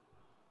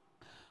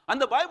 And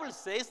the Bible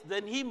says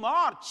then he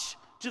marched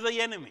to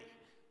the enemy.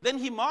 Then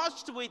he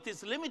marched with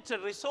his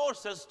limited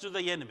resources to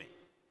the enemy.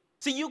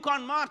 See, you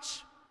can't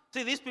march.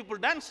 See, these people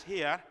dance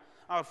here,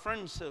 our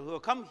friends who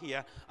come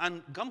here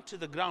and come to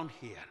the ground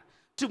here.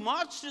 To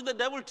march to the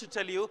devil to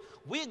tell you,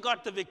 we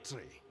got the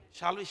victory.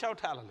 Shall we shout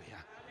hallelujah?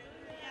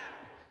 Hallelujah.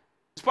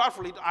 It's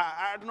powerful.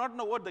 I do not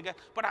know what the guy,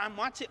 but I'm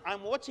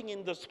watching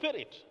in the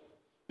spirit.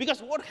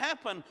 Because what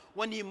happened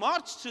when you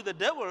march to the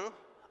devil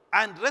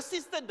and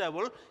resist the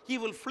devil, he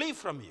will flee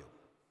from you.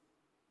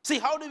 See,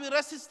 how do we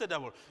resist the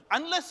devil?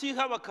 Unless you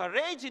have a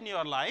courage in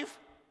your life.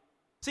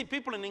 See,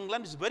 people in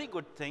England, it's a very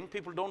good thing.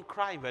 People don't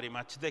cry very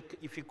much.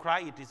 If you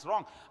cry, it is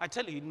wrong. I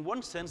tell you, in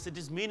one sense, it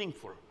is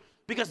meaningful.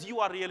 Because you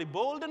are really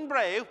bold and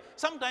brave.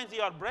 Sometimes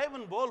you are brave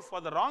and bold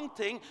for the wrong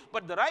thing,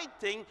 but the right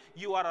thing,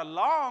 you are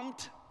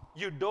alarmed.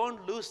 You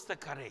don't lose the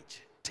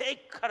courage.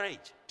 Take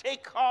courage.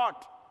 Take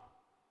heart.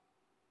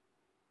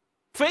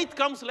 Faith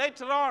comes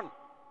later on.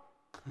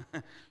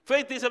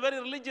 Faith is a very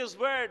religious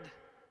word.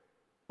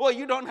 Oh,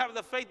 you don't have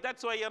the faith,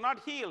 that's why you're not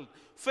healed.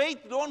 Faith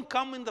don't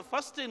come in the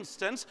first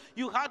instance.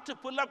 You have to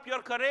pull up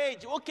your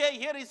courage. Okay,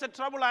 here is the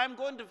trouble. I am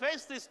going to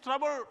face this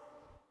trouble.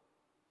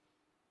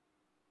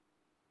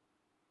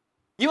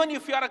 Even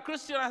if you are a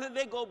Christian,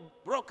 they go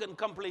broken,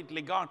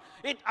 completely gone.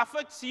 It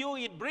affects you.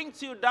 It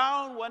brings you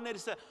down when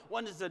it's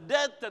a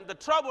death and the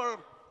trouble.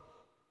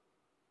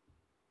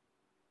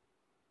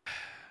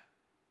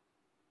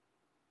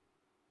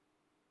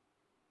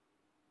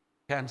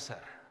 Cancer.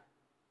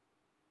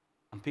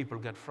 And people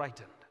get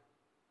frightened.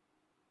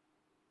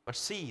 But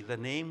see, the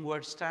name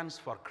word stands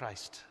for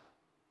Christ.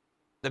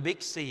 The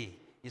big C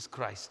is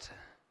Christ.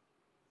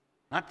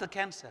 Not the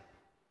cancer.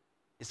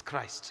 It's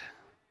Christ.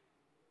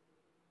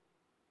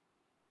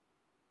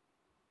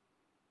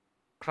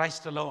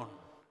 Christ alone.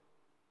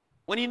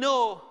 When you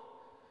know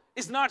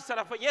it's not sort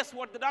of, yes,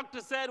 what the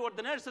doctor said, what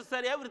the nurses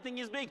said, everything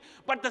is big.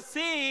 But the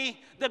C,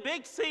 the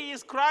big C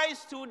is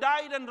Christ who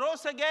died and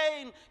rose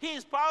again. He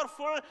is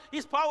powerful.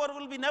 His power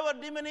will be never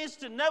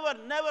diminished, never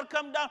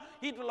come down.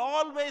 It will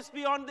always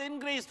be on the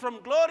increase.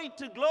 From glory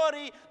to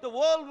glory, the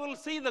world will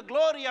see the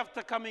glory of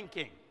the coming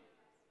King.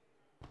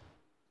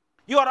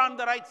 You are on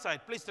the right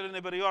side. Please tell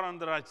anybody you are on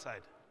the right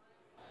side.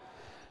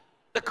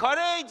 The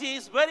courage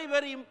is very,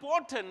 very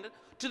important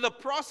to the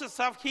process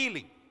of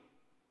healing.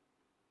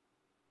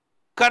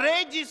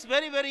 Courage is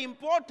very, very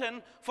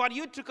important for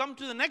you to come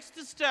to the next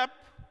step.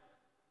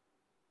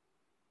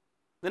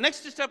 The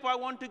next step I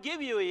want to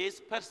give you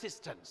is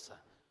persistence.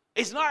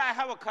 It's not I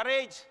have a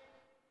courage,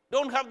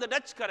 don't have the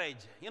Dutch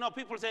courage. You know,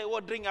 people say, oh,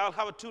 drink, I'll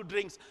have 2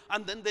 drinks,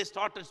 and then they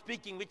started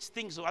speaking which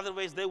things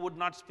otherwise they would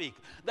not speak.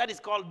 That is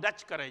called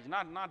Dutch courage,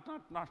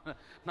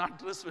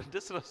 not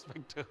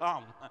disrespect to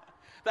harm.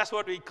 That's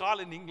what we call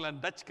in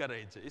England Dutch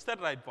courage. Is that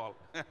right, Paul?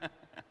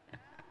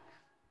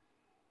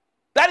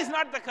 That is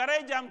not the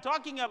courage I'm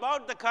talking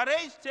about. The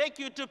courage takes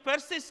you to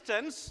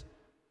persistence.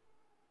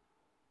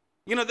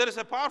 You know, there is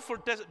a powerful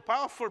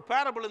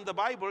parable in the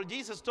Bible.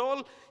 Jesus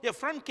told a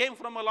friend came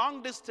from a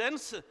long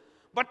distance,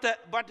 but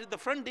the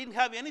friend didn't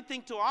have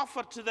anything to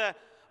offer to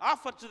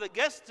the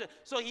guest.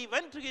 So he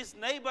went to his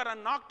neighbor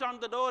and knocked on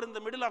the door in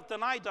the middle of the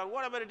night or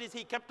whatever it is.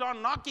 He kept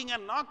on knocking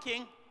and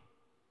knocking.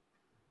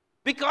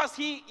 Because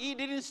he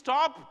didn't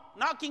stop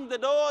knocking the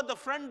door, the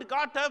friend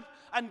got up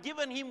and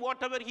given him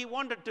whatever he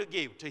wanted to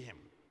give to him.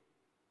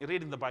 You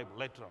read in the Bible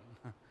later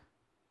on.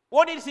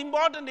 What is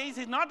important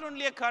is not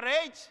only a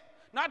courage,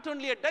 not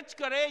only a Dutch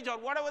courage or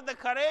whatever the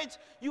courage,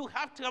 you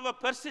have to have a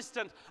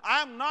persistence.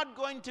 I am not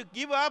going to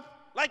give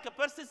up. Like a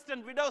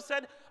persistent widow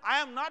said, I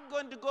am not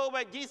going to go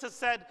where Jesus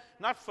said,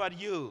 not for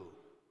you.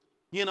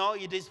 You know,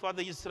 it is for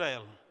the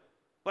Israel.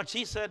 But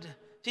she said,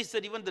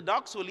 even the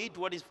dogs will eat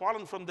what is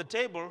fallen from the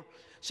table.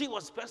 She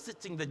was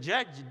persisting. The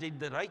judge did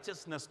the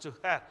righteousness to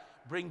her,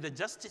 bring the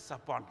justice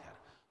upon her.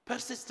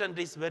 Persistent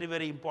is very,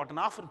 very important.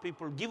 Often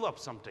people give up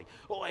something.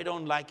 Oh, I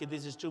don't like it.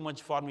 This is too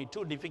much for me,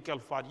 too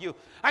difficult for you.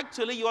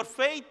 Actually, your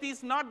faith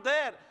is not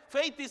there.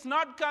 Faith is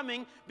not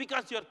coming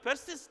because your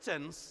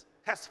persistence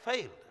has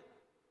failed.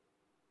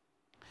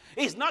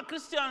 It's not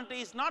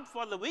Christianity. It's not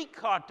for the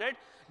weak-hearted.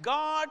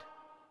 God,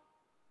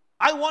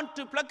 I want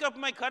to pluck up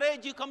my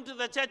courage. You come to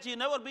the church. You've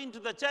never been to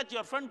the church.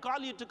 Your friend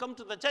called you to come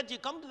to the church. You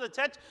come to the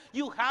church.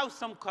 You have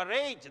some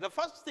courage. The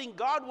first thing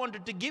God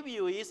wanted to give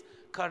you is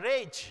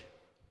courage.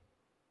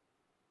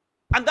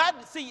 And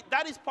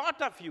that is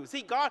part of you.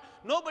 See, God,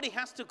 nobody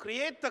has to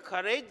create the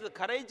courage. The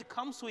courage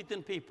comes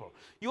within people.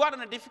 You are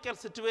in a difficult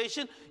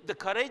situation. The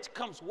courage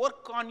comes.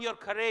 Work on your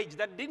courage.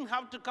 That didn't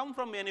have to come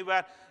from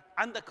anywhere.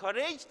 And the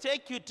courage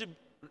takes you to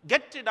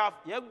get rid of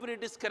every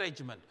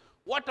discouragement.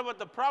 Whatever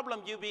the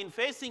problem you've been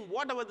facing,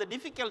 whatever the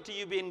difficulty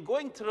you've been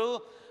going through,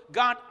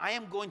 God, I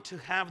am going to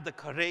have the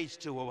courage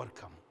to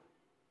overcome.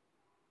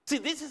 See,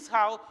 this is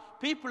how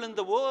people in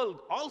the world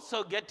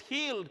also get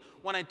healed.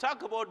 When I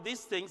talk about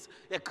these things,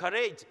 a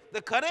courage.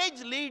 The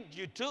courage leads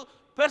you to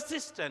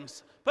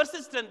persistence.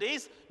 Persistent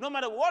is, no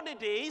matter what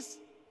it is,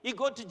 you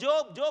go to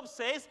Job. Job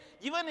says,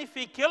 even if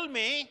he kill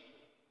me,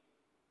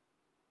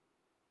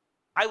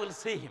 I will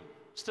see him.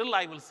 Still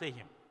I will see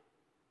him.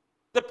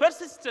 The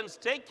persistence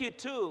takes you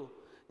to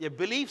a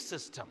belief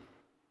system.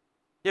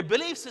 A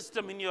belief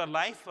system in your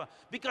life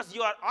because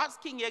you are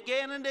asking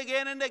again and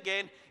again and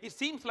again. It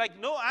seems like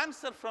no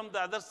answer from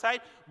the other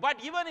side. But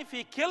even if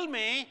he kill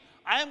me,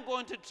 I am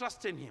going to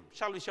trust in him.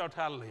 Shall we shout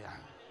hallelujah?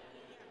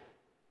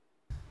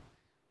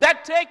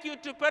 That take you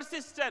to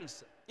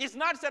persistence. It's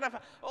not sort of,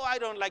 oh, I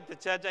don't like the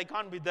church. I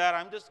can't be there.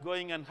 I'm just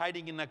going and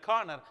hiding in a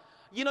corner.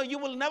 You know, you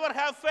will never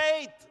have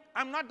faith.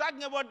 I'm not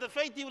talking about the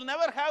faith. You will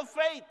never have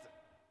faith.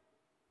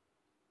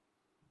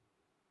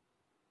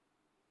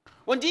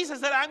 When Jesus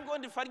said, I'm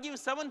going to forgive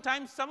 7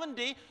 times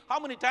 70, how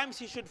many times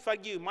he should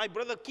forgive? My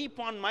brother keep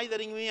on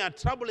mithering me or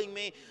troubling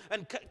me.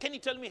 And can you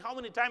tell me how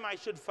many times I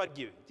should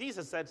forgive?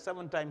 Jesus said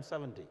 7 times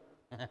 70.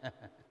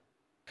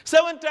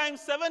 7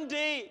 times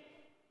 70.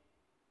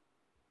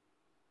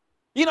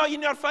 You know,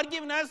 in your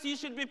forgiveness, you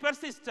should be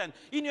persistent.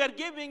 In your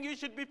giving, you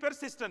should be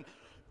persistent.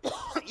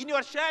 In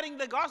your sharing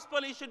the gospel,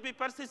 you should be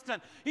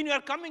persistent. In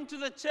your coming to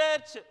the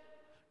church,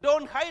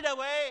 don't hide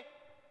away.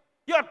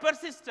 You are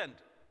persistent.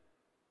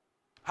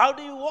 How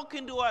do you walk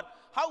into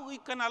how we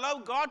can allow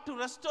God to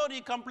restore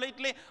you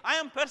completely? I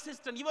am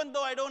persistent. Even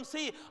though I don't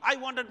see, I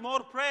wanted more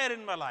prayer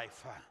in my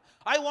life.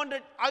 I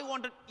wanted,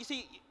 you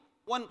see,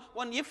 when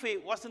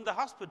Iffy was in the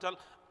hospital,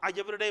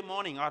 every day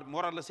morning, or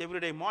more or less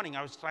every day morning,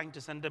 I was trying to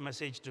send a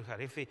message to her,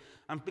 Iffy,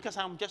 because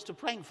I'm just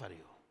praying for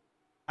you.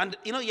 And,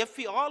 you know,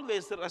 Iffy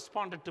always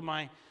responded to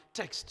my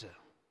text.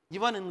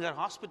 Even in her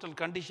hospital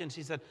condition,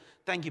 she said,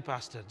 thank you,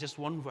 Pastor, just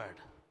one word.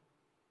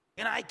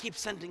 And I keep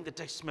sending the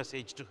text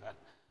message to her.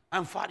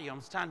 I'm for you.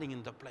 I'm standing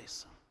in the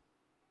place.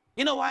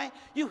 You know why?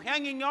 You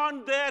hanging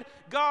on there.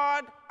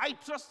 God, I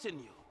trust in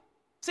you.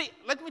 See,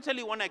 let me tell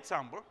you one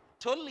example.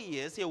 12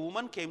 years, a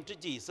woman came to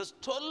Jesus.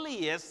 12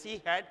 years,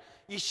 she had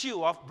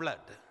issue of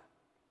blood.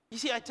 You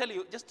see, I tell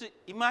you, just to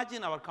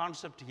imagine our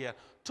concept here.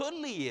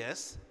 12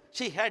 years,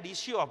 she had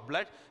issue of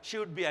blood. She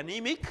would be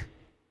anemic.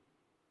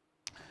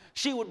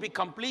 She would be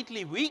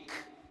completely weak.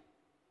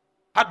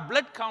 Her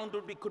blood count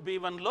could be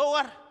even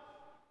lower.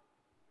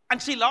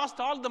 And she lost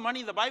all the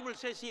money. The Bible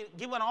says she had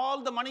given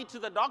all the money to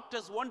the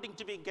doctors wanting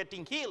to be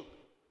getting healed.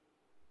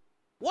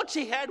 What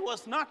she had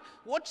was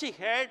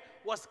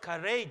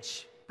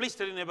courage. Please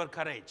tell your neighbor,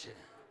 courage.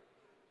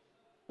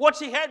 What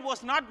she had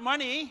was not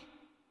money.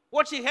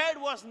 What she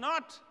had was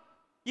not,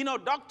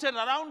 doctor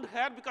around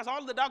her, because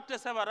all the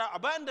doctors have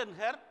abandoned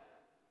her.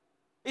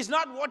 It's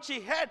not what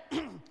she had.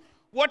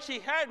 What she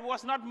had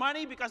was not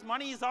money, because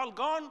money is all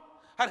gone.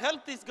 Her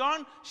health is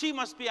gone. She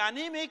must be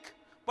anemic.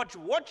 But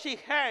what she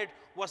had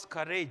was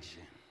courage.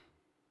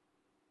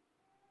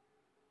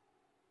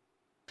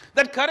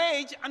 That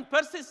courage and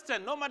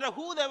persistence, no matter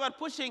who they were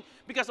pushing,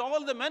 because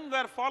all the men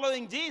were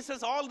following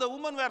Jesus, all the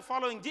women were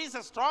following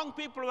Jesus, strong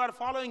people were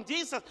following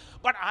Jesus.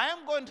 But I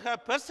am going to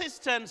have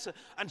persistence.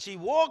 And she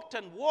walked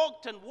and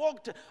walked and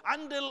walked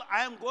until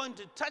I am going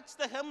to touch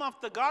the hem of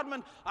the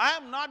garment. I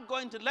am not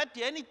going to let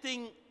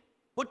anything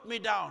put me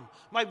down.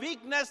 My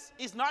weakness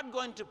is not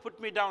going to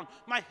put me down.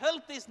 My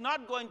health is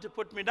not going to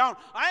put me down.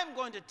 I am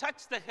going to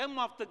touch the hem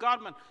of the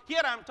garment.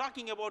 Here I am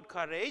talking about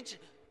courage,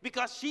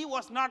 because she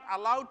was not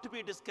allowed to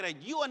be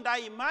discouraged. You and I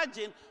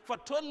imagine for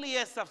 12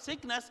 years of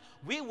sickness,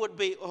 we would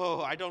be,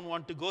 I don't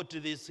want to go to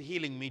this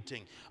healing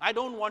meeting. I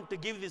don't want to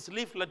give this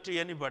leaflet to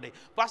anybody.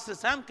 Pastor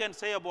Sam can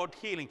say about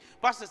healing.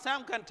 Pastor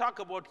Sam can talk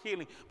about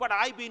healing. But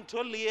I've been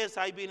 12 years,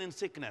 I've been in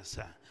sickness.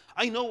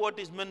 I know what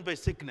is meant by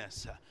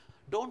sickness.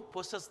 Don't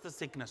possess the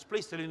sickness.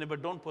 Please tell your neighbor,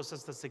 don't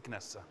possess the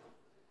sickness.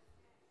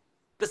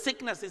 The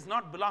sickness is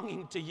not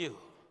belonging to you.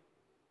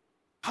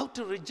 How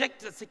to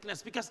reject the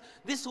sickness? Because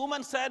this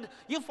woman said,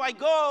 if I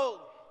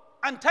go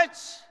and touch,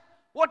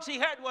 what she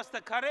had was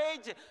the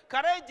courage.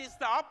 Courage is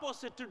the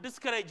opposite to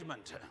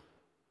discouragement.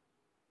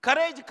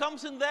 Courage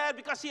comes in there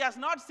because she has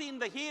not seen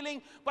the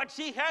healing, but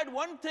she had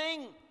one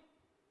thing: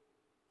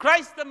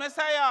 Christ the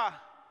Messiah,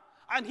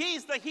 and He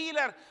is the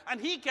healer, and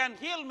He can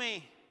heal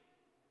me.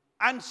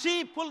 And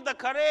she pulled the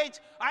courage.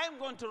 I am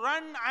going to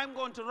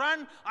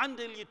run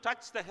until you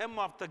touch the hem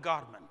of the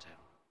garment.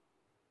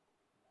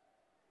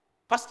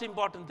 First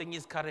important thing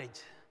is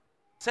courage.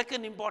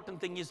 Second important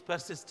thing is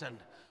persistent.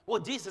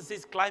 Jesus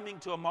is climbing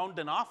to a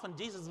mountain. Often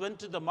Jesus went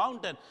to the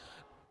mountain.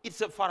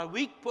 It's for a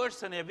weak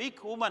person, a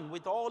weak woman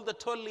with all the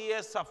 12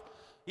 years of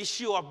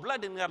issue of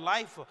blood in her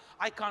life.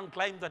 I can't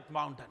climb that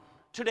mountain.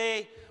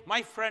 Today,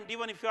 my friend,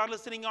 even if you are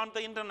listening on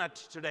the internet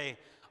today,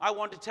 I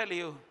want to tell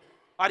you,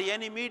 or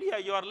any media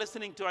you are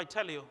listening to, I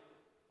tell you,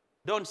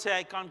 don't say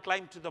I can't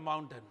climb to the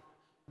mountain.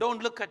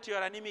 Don't look at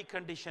your enemy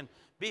condition.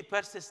 Be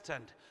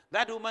persistent.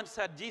 That woman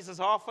said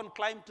Jesus often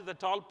climbed to the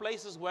tall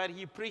places where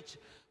He preached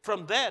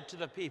from there to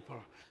the people.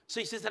 So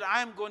she said,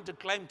 I am going to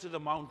climb to the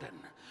mountain.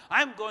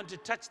 I am going to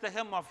touch the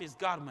hem of His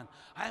garment.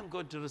 I am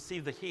going to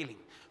receive the healing.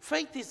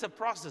 Faith is a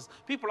process.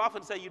 People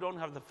often say you don't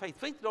have the faith.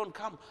 Faith don't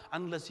come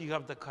unless you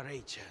have the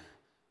courage.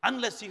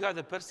 Unless you have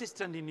the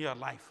persistence in your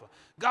life.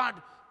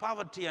 God,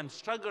 poverty and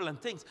struggle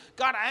and things.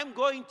 God, I am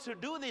going to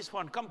do this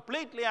one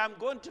completely. I am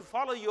going to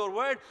follow your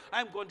word. I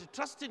am going to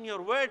trust in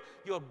your word.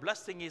 Your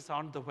blessing is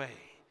on the way.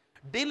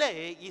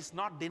 Delay is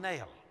not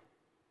denial.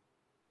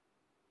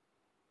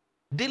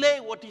 Delay,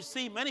 what you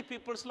see many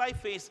people's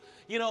life is,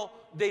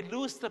 they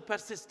lose the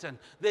persistence.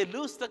 They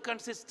lose the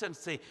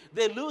consistency.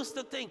 They lose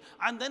the thing.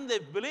 And then they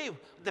believe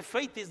the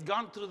faith is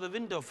gone through the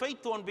window.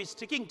 Faith won't be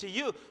sticking to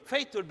you.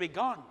 Faith will be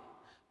gone.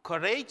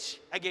 Courage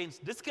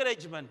against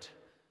discouragement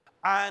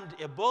and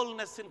a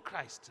boldness in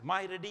Christ.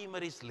 My Redeemer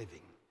is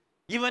living.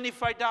 Even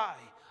if I die,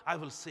 I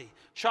will see.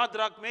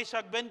 Shadrach,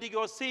 Meshach,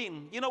 Abednego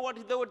seen. You know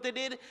what they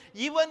did?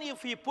 Even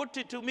if He put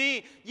it to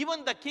me,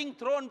 even the king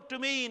thrown to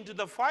me into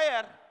the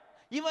fire,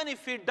 even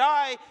if we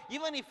die,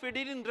 even if we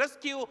didn't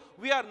rescue,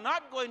 we are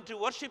not going to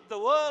worship the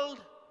world.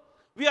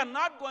 We are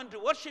not going to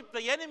worship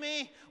the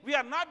enemy. We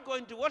are not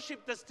going to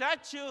worship the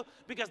statue,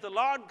 because the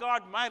Lord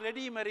God, my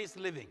Redeemer, is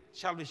living.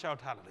 Shall we shout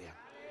hallelujah?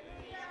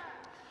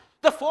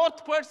 The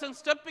fourth person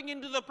stepping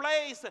into the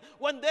place.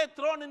 When they're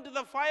thrown into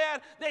the fire,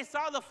 they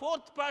saw the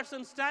fourth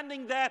person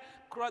standing there.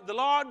 The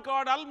Lord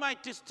God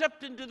Almighty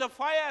stepped into the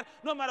fire.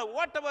 No matter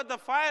whatever the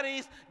fire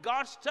is,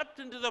 God stepped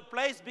into the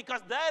place,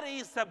 because there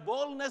is a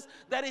boldness,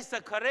 there is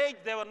a courage.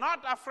 They were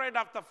not afraid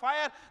of the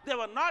fire. They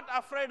were not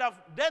afraid of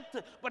death,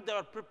 but they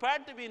were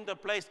prepared to be in the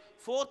place.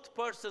 Fourth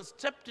person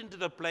stepped into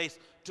the place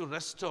to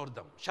restore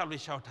them. Shall we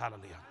shout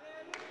hallelujah?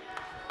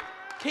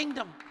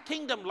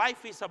 Kingdom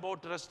life is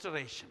about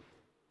restoration.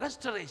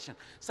 Restoration.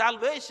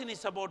 Salvation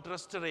is about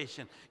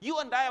restoration. You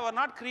and I were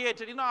not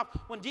created.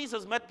 When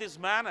Jesus met this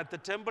man at the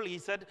temple, He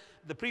said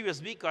the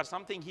previous week or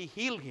something, He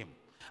healed him.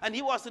 And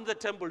he was in the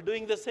temple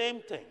doing the same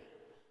thing.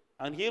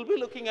 And he'll be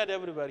looking at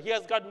everywhere. He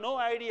has got no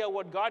idea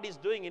what God is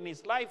doing in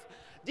his life.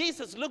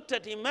 Jesus looked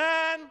at him,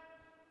 man,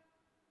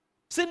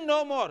 sin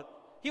no more.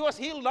 He was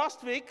healed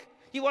last week.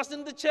 He was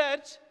in the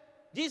church.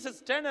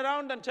 Jesus turned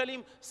around and tell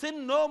him,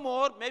 sin no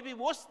more. Maybe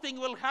worst thing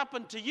will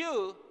happen to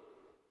you.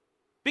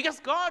 Because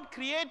God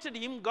created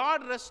him,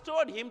 God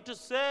restored him to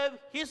serve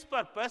his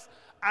purpose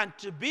and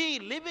to be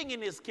living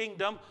in his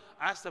kingdom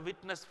as a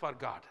witness for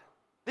God.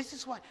 This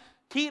is why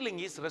healing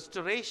is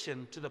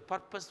restoration to the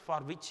purpose for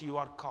which you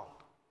are called.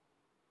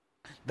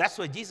 That's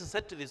why Jesus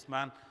said to this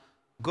man,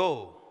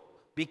 go,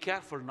 be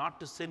careful not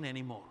to sin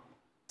anymore.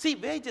 See,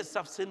 wages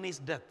of sin is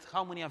death.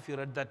 How many of you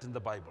read that in the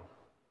Bible?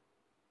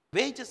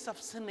 Wages of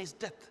sin is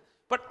death.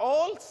 But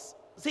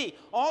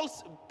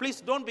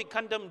please don't be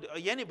condemned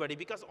anybody,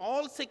 because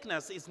all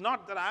sickness is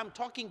not that I'm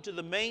talking to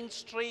the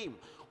mainstream.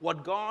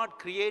 What God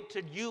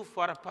created you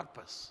for a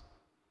purpose.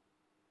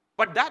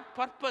 But that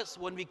purpose,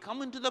 when we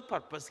come into the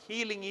purpose,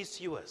 healing is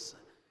yours.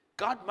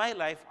 God, my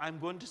life, I'm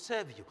going to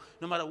serve you.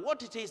 No matter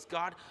what it is,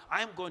 God,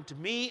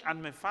 me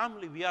and my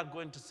family, we are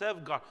going to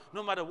serve God.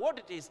 No matter what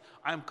it is,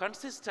 I'm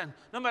consistent.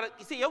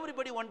 You see,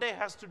 everybody one day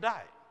has to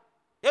die.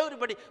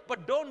 Everybody,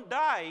 but don't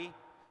die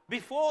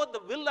before the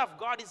will of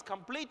God is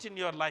complete in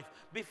your life.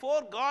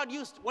 Before God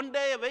used, one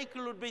day a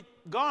vehicle would be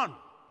gone,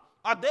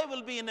 or they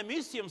will be in a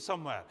museum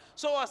somewhere.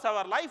 So as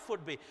our life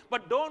would be.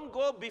 But don't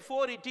go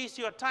before it is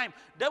your time.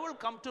 Devil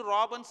come to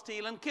rob and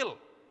steal and kill.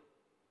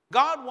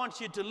 God wants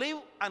you to live,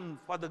 and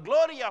for the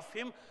glory of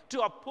him,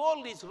 to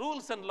uphold his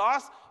rules and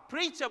laws,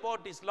 preach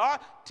about his law,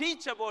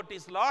 teach about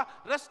his law,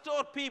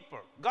 restore people.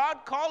 God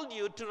called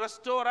you to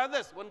restore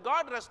others. When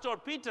God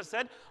restored, Peter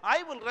said,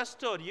 I will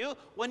restore you.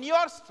 When you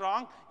are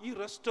strong, you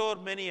restore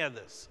many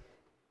others.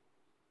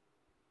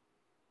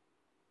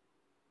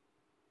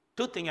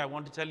 Two things I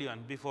want to tell you,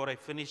 and before I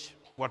finish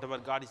whatever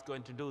God is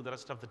going to do the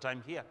rest of the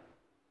time here.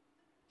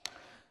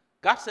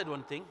 God said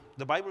one thing.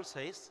 The Bible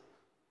says,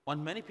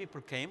 when many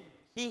people came,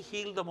 he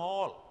healed them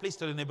all. Please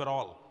tell your neighbor,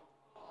 all.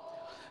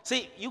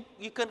 See,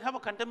 you can have a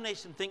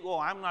condemnation thing. Oh,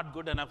 I'm not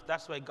good enough.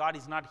 That's why God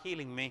is not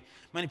healing me.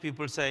 Many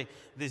people say,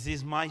 this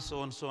is my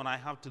so-and-so and I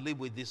have to live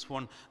with this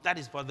one. That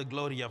is for the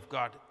glory of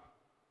God.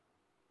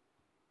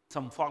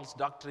 Some false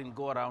doctrine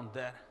go around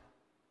there.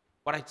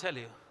 But I tell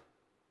you,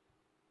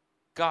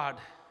 God,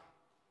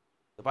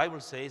 the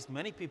Bible says,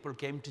 many people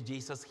came to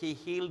Jesus. He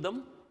healed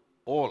them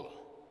all.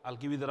 I'll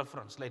give you the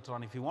reference later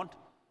on if you want.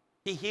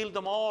 He healed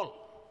them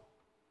all.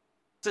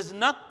 Says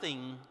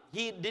nothing,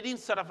 he didn't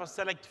sort of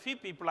select few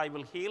people I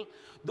will heal.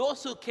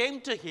 Those who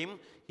came to him,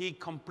 he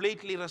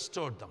completely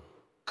restored them.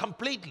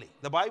 Completely.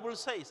 The Bible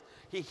says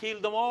he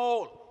healed them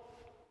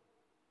all.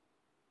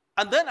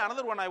 And then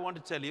another one I want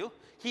to tell you,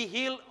 he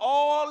healed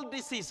all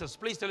diseases.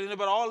 Please tell your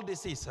neighbor, all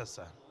diseases.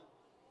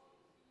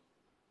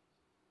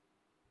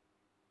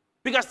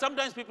 Because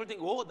sometimes people think,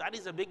 oh, that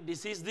is a big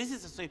disease. This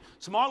is a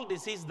small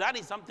disease. That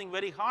is something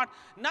very hard.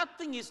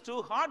 Nothing is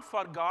too hard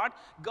for God.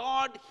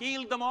 God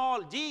healed them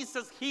all.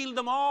 Jesus healed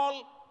them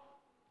all.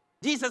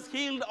 Jesus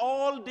healed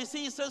all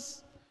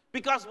diseases.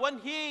 Because when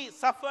he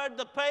suffered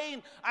the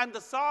pain and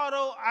the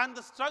sorrow and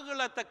the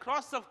struggle at the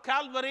cross of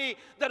Calvary,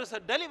 there is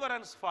a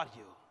deliverance for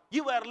you.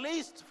 You were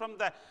released from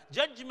the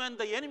judgment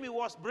the enemy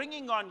was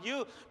bringing on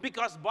you,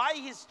 because by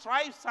his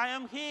stripes I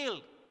am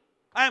healed.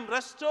 I am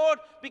restored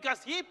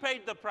because he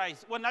paid the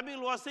price. When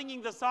Nabil was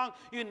singing the song,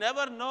 you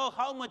never know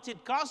how much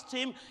it cost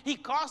him. He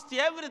cost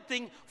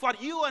everything for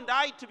you and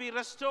I to be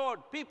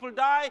restored. People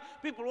die.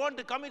 People want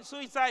to commit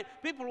suicide.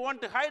 People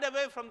want to hide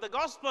away from the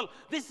gospel.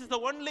 This is the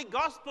only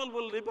gospel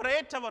will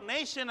liberate our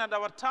nation and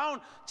our town.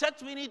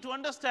 Church, we need to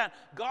understand,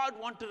 God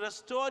wants to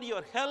restore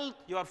your health,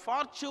 your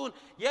fortune,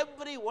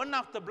 every one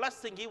of the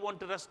blessing he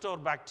wants to restore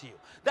back to you.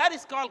 That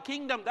is called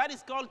kingdom. That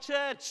is called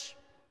church.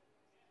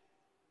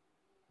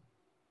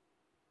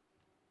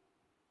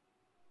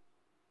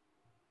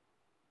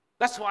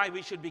 That's why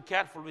we should be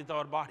careful with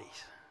our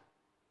bodies.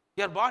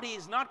 Your body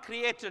is not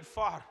created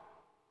for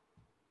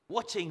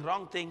watching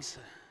wrong things,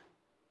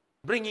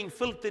 bringing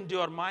filth into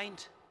your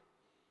mind.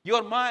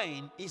 Your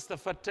mind is the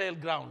fertile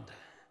ground.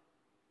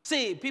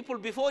 See, people,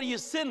 before you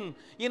sin,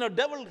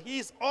 devil, he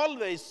is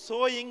always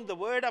sowing the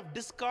word of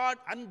discord,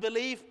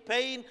 unbelief,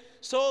 pain,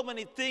 so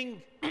many things.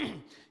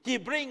 He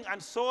bring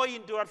and sow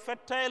into our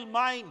fertile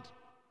mind.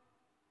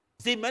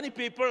 See, many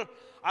people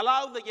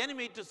allow the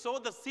enemy to sow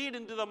the seed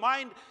into the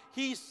mind.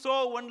 He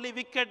sow only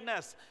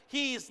wickedness.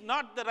 He is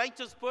not the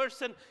righteous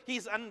person. He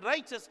is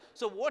unrighteous.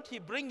 So what he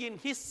bring in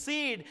his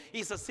seed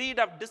is a seed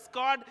of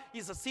discord,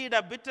 is a seed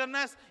of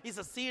bitterness, is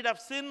a seed of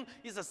sin,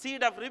 is a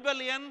seed of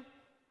rebellion.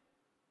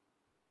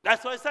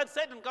 That's why I said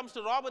Satan comes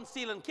to rob and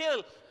steal and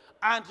kill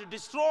and to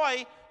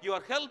destroy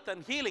your health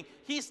and healing.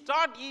 He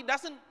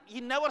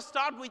never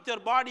start with your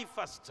body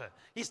first.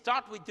 He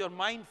start with your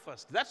mind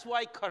first. That's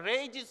why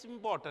courage is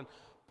important.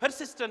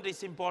 Persistent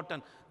is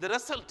important. The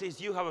result is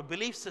you have a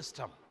belief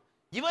system.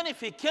 Even if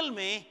he kill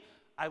me,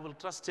 I will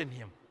trust in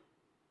him.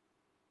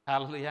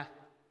 Hallelujah.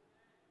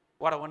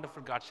 What a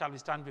wonderful God. Shall we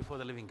stand before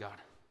the living God?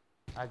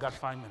 I got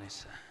 5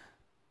 minutes.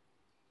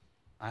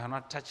 I have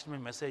not touched my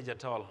message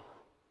at all.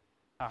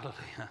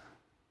 Hallelujah.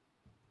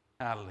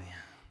 Hallelujah.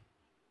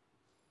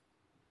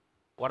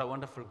 What a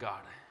wonderful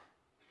God.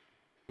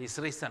 He's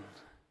risen.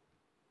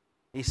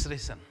 He's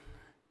risen.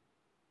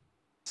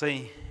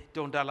 Say,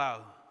 don't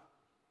allow.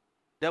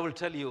 Devil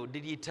tell you,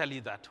 did he tell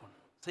you that one?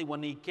 See,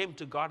 when he came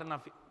to Garden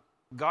of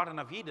Garden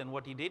of Eden,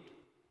 what he did?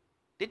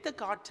 Did the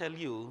God tell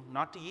you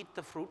not to eat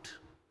the fruit?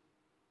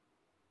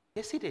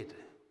 Yes, he did.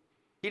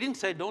 He didn't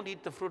say don't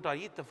eat the fruit or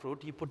eat the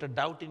fruit. He put a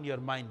doubt in your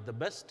mind. The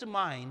best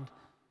mind,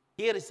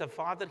 here is a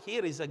Father,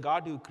 here is a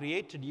God who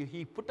created you.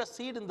 He put a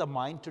seed in the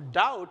mind to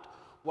doubt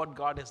what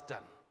God has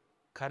done.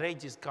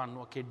 Courage is gone.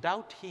 Okay,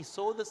 doubt, he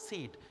sowed the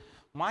seed.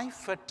 My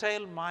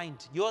fertile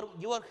mind,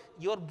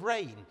 your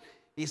brain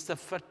is the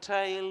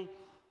fertile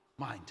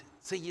mind.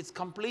 See, it's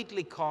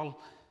completely called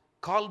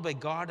by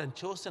God and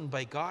chosen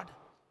by God.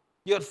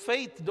 Your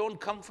faith don't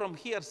come from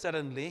here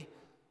suddenly.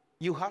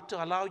 You have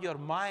to allow your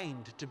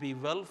mind to be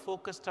well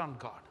focused on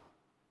God.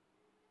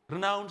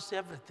 Renounce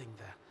everything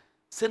there.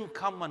 Sin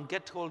come and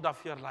get hold of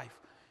your life.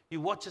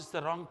 You watches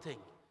the wrong thing,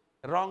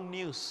 wrong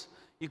news.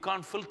 You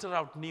can't filter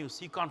out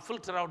news. You can't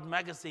filter out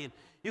magazine.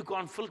 You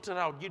can't filter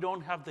out. You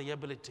don't have the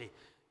ability.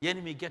 The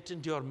enemy get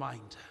into your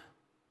mind.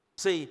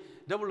 See,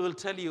 devil will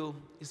tell you,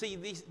 see,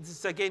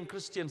 this again,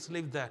 Christians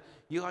live there.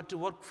 You have to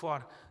work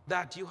for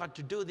that. You have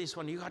to do this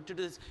one. You have to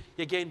do this.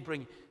 Again,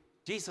 bring.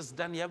 Jesus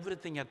done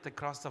everything at the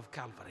cross of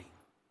Calvary.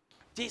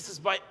 Jesus,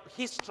 by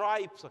his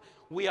stripes,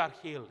 we are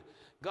healed.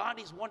 God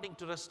is wanting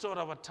to restore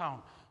our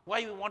town.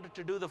 Why we wanted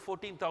to do the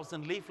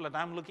 14,000 leaflet?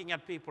 I'm looking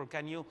at people.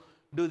 Can you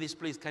do this,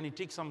 please? Can you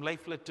take some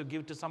leaflet to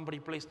give to somebody,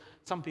 please?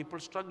 Some people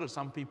struggle.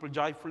 Some people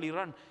joyfully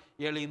run.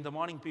 Early in the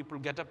morning, people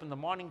get up in the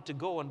morning to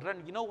go and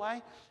run. You know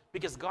why?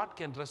 Because God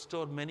can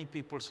restore many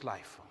people's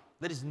life.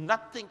 There is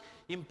nothing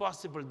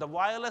impossible. The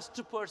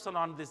vilest person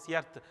on this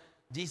earth,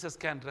 Jesus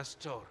can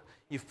restore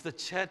if the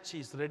church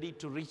is ready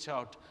to reach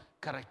out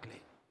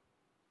correctly.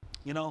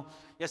 You know,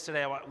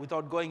 yesterday,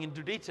 without going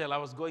into detail, I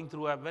was going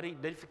through a very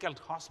difficult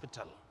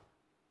hospital.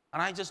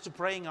 And I just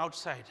praying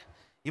outside.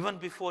 Even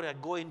before I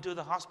go into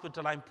the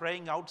hospital, I'm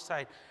praying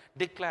outside,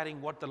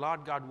 declaring what the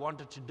Lord God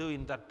wanted to do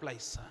in that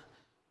place.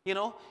 You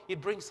know,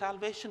 it brings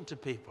salvation to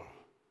people.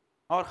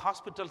 Our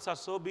hospitals are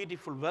so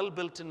beautiful, well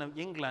built in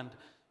England.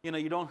 You know,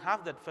 you don't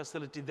have that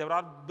facility. They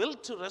are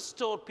built to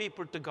restore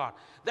people to God.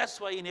 That's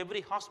why in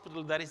every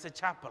hospital there is a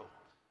chapel.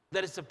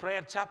 There is a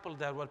prayer chapel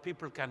there where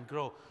people can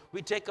grow.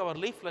 We take our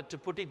leaflet to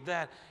put it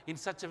there in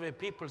such a way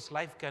people's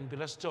life can be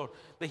restored.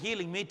 The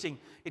healing meeting,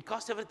 it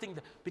costs everything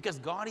because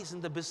God is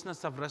in the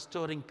business of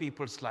restoring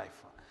people's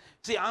life.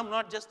 See, I'm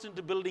not just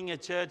into building a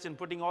church and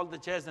putting all the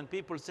chairs and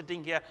people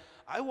sitting here.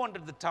 I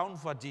wanted the town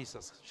for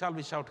Jesus. Shall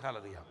we shout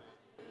hallelujah?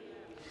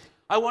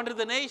 I wanted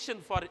the nation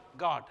for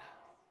God.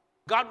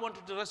 God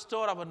wanted to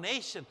restore our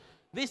nation.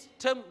 These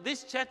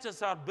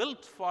churches are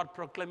built for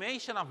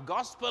proclamation of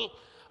gospel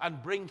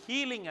and bring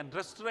healing and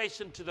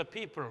restoration to the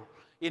people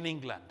in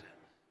England.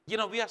 You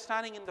know, we are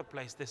standing in the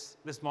place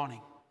this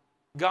morning.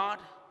 God,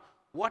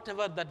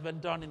 whatever that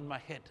went on in my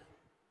head.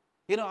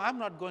 You know, I'm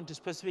not going to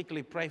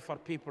specifically pray for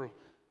people.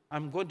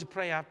 I'm going to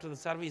pray after the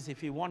service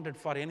if you wanted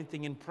for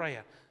anything in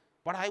prayer.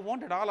 But I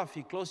wanted all of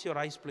you, close your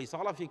eyes, please.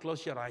 All of you,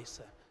 close your eyes.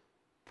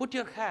 Put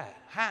your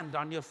hand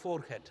on your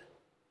forehead.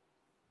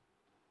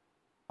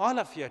 All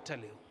of you, I tell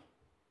you,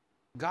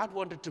 God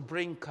wanted to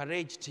bring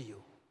courage to you.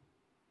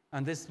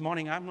 And this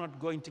morning, I'm not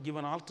going to give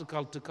an altar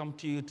call to come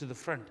to you to the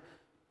front.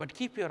 But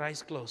keep your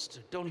eyes closed.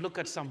 Don't look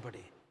at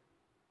somebody.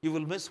 You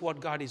will miss what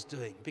God is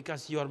doing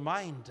because your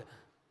mind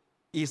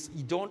is,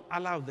 you don't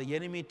allow the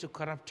enemy to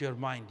corrupt your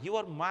mind.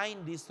 Your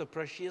mind is the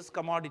precious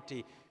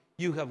commodity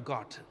you have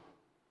got.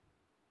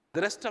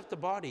 The rest of the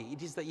body,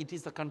 it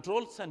is the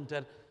control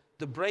center.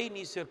 The brain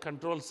is your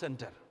control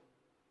center.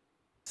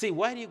 See,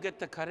 where you get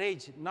the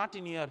courage, not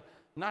in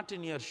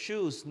your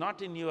shoes,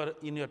 not in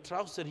your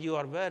trouser you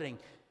are wearing.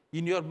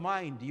 In your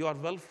mind, you are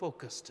well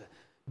focused.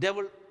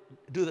 Devil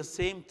do the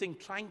same thing,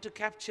 trying to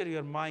capture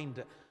your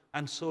mind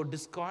and sow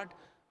discord,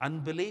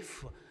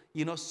 unbelief,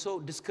 you know,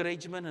 sow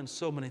discouragement and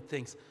so many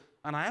things.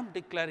 And I am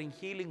declaring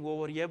healing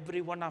over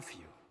every one of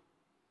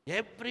you.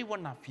 Every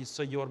one of you.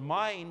 So your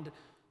mind,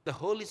 the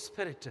Holy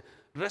Spirit,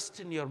 rest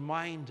in your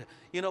mind.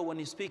 You know, when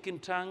you speak in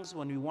tongues,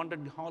 when we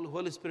wanted the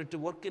Holy Spirit to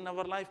work in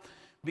our life,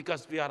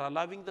 because we are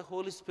allowing the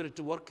Holy Spirit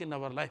to work in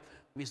our life,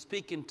 we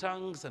speak in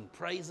tongues and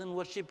praise and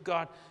worship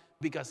God.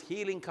 Because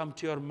healing comes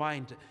to your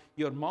mind,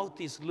 your mouth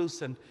is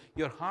loosened,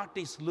 your heart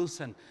is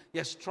loosened,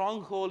 a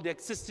stronghold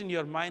exists in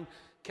your mind.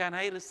 Can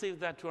I receive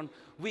that one?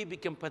 We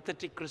become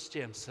pathetic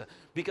Christians.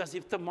 Because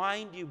if the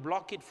mind, you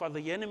block it for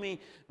the enemy,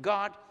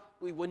 God,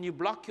 when you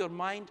block your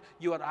mind,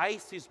 your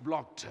eyes is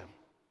blocked.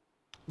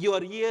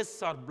 Your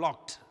ears are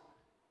blocked.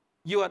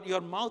 Your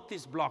mouth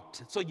is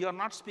blocked. So you are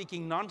not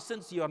speaking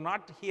nonsense. You are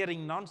not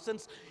hearing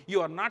nonsense.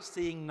 You are not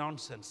saying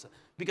nonsense.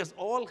 Because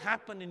all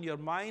happen in your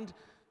mind.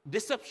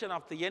 Deception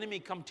of the enemy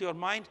come to your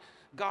mind.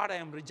 God, I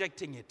am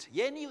rejecting it.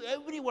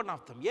 Every one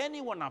of them,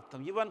 any one of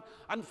them, even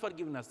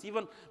unforgiveness,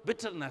 even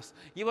bitterness,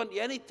 even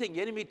anything,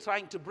 enemy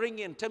trying to bring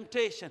in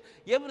temptation,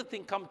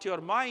 everything come to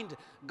your mind.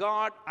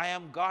 God, I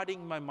am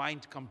guarding my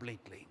mind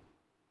completely.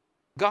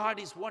 God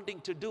is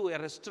wanting to do a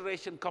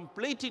restoration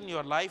complete in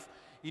your life,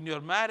 in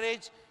your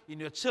marriage, in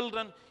your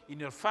children, in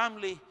your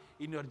family,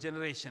 in your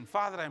generation.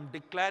 Father, I am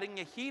declaring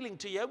a healing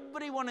to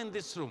everyone in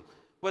this room,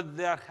 whether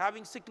they are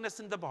having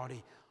sickness in the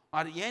body,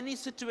 or any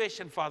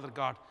situation, Father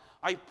God,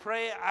 I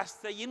pray as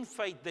they in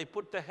faith, they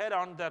put the head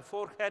on their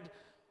forehead.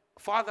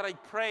 Father, I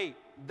pray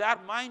their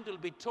mind will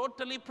be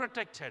totally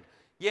protected.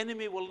 The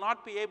enemy will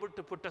not be able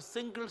to put a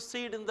single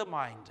seed in the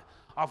mind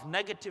of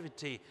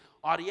negativity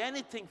or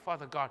anything,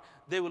 Father God.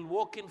 They will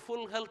walk in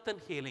full health and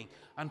healing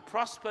and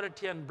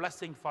prosperity and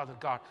blessing, Father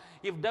God.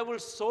 If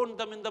devils sown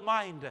them in the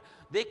mind,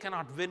 they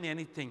cannot win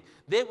anything.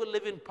 They will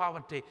live in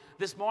poverty.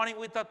 This morning,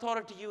 with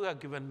authority you have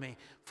given me,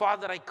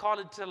 Father, I call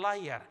it a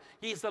liar.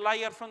 He is a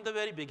liar from the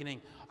very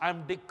beginning.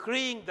 I'm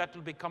decreeing that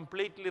will be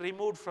completely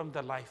removed from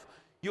their life.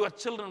 Your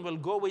children will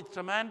go with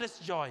tremendous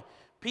joy,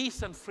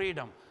 peace and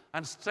freedom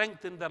and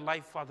strength in their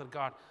life, Father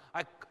God.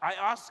 I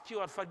ask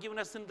your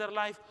forgiveness in their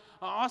life.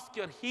 I ask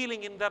your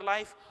healing in their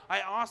life. I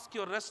ask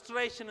your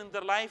restoration in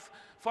their life.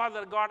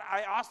 Father God,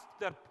 I ask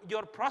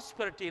your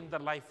prosperity in their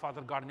life, Father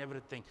God, in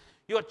everything.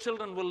 Your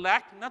children will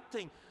lack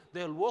nothing.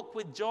 They will walk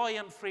with joy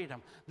and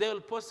freedom. They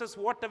will possess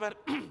whatever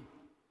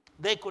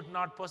they could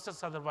not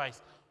possess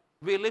otherwise.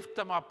 We lift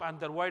them up and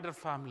their wider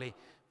family.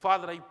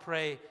 Father, I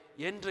pray,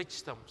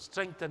 enrich them,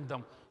 strengthen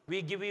them.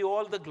 We give you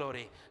all the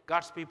glory.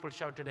 God's people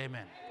shouted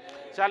amen.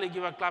 Shall we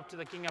give a clap to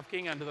the King of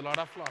Kings and to the Lord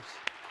of Lords?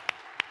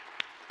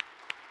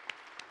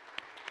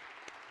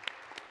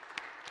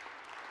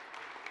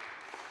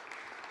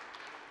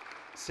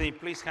 See,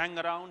 please hang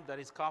around. There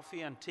is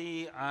coffee and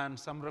tea and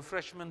some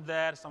refreshment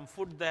there, some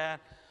food there.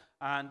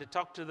 And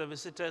talk to the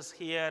visitors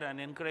here and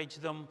encourage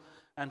them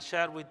and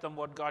share with them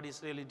what God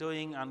is really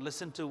doing and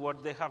listen to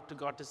what they have to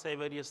God to say,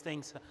 various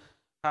things.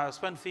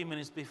 Spend a few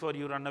minutes before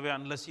you run away,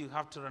 unless you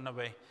have to run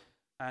away.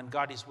 And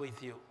God is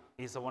with you.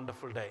 It's a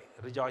wonderful day.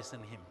 Rejoice in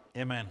Him.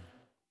 Amen.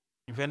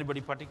 If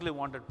anybody particularly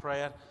wanted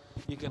prayer,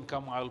 you can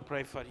come. I will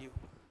pray for you.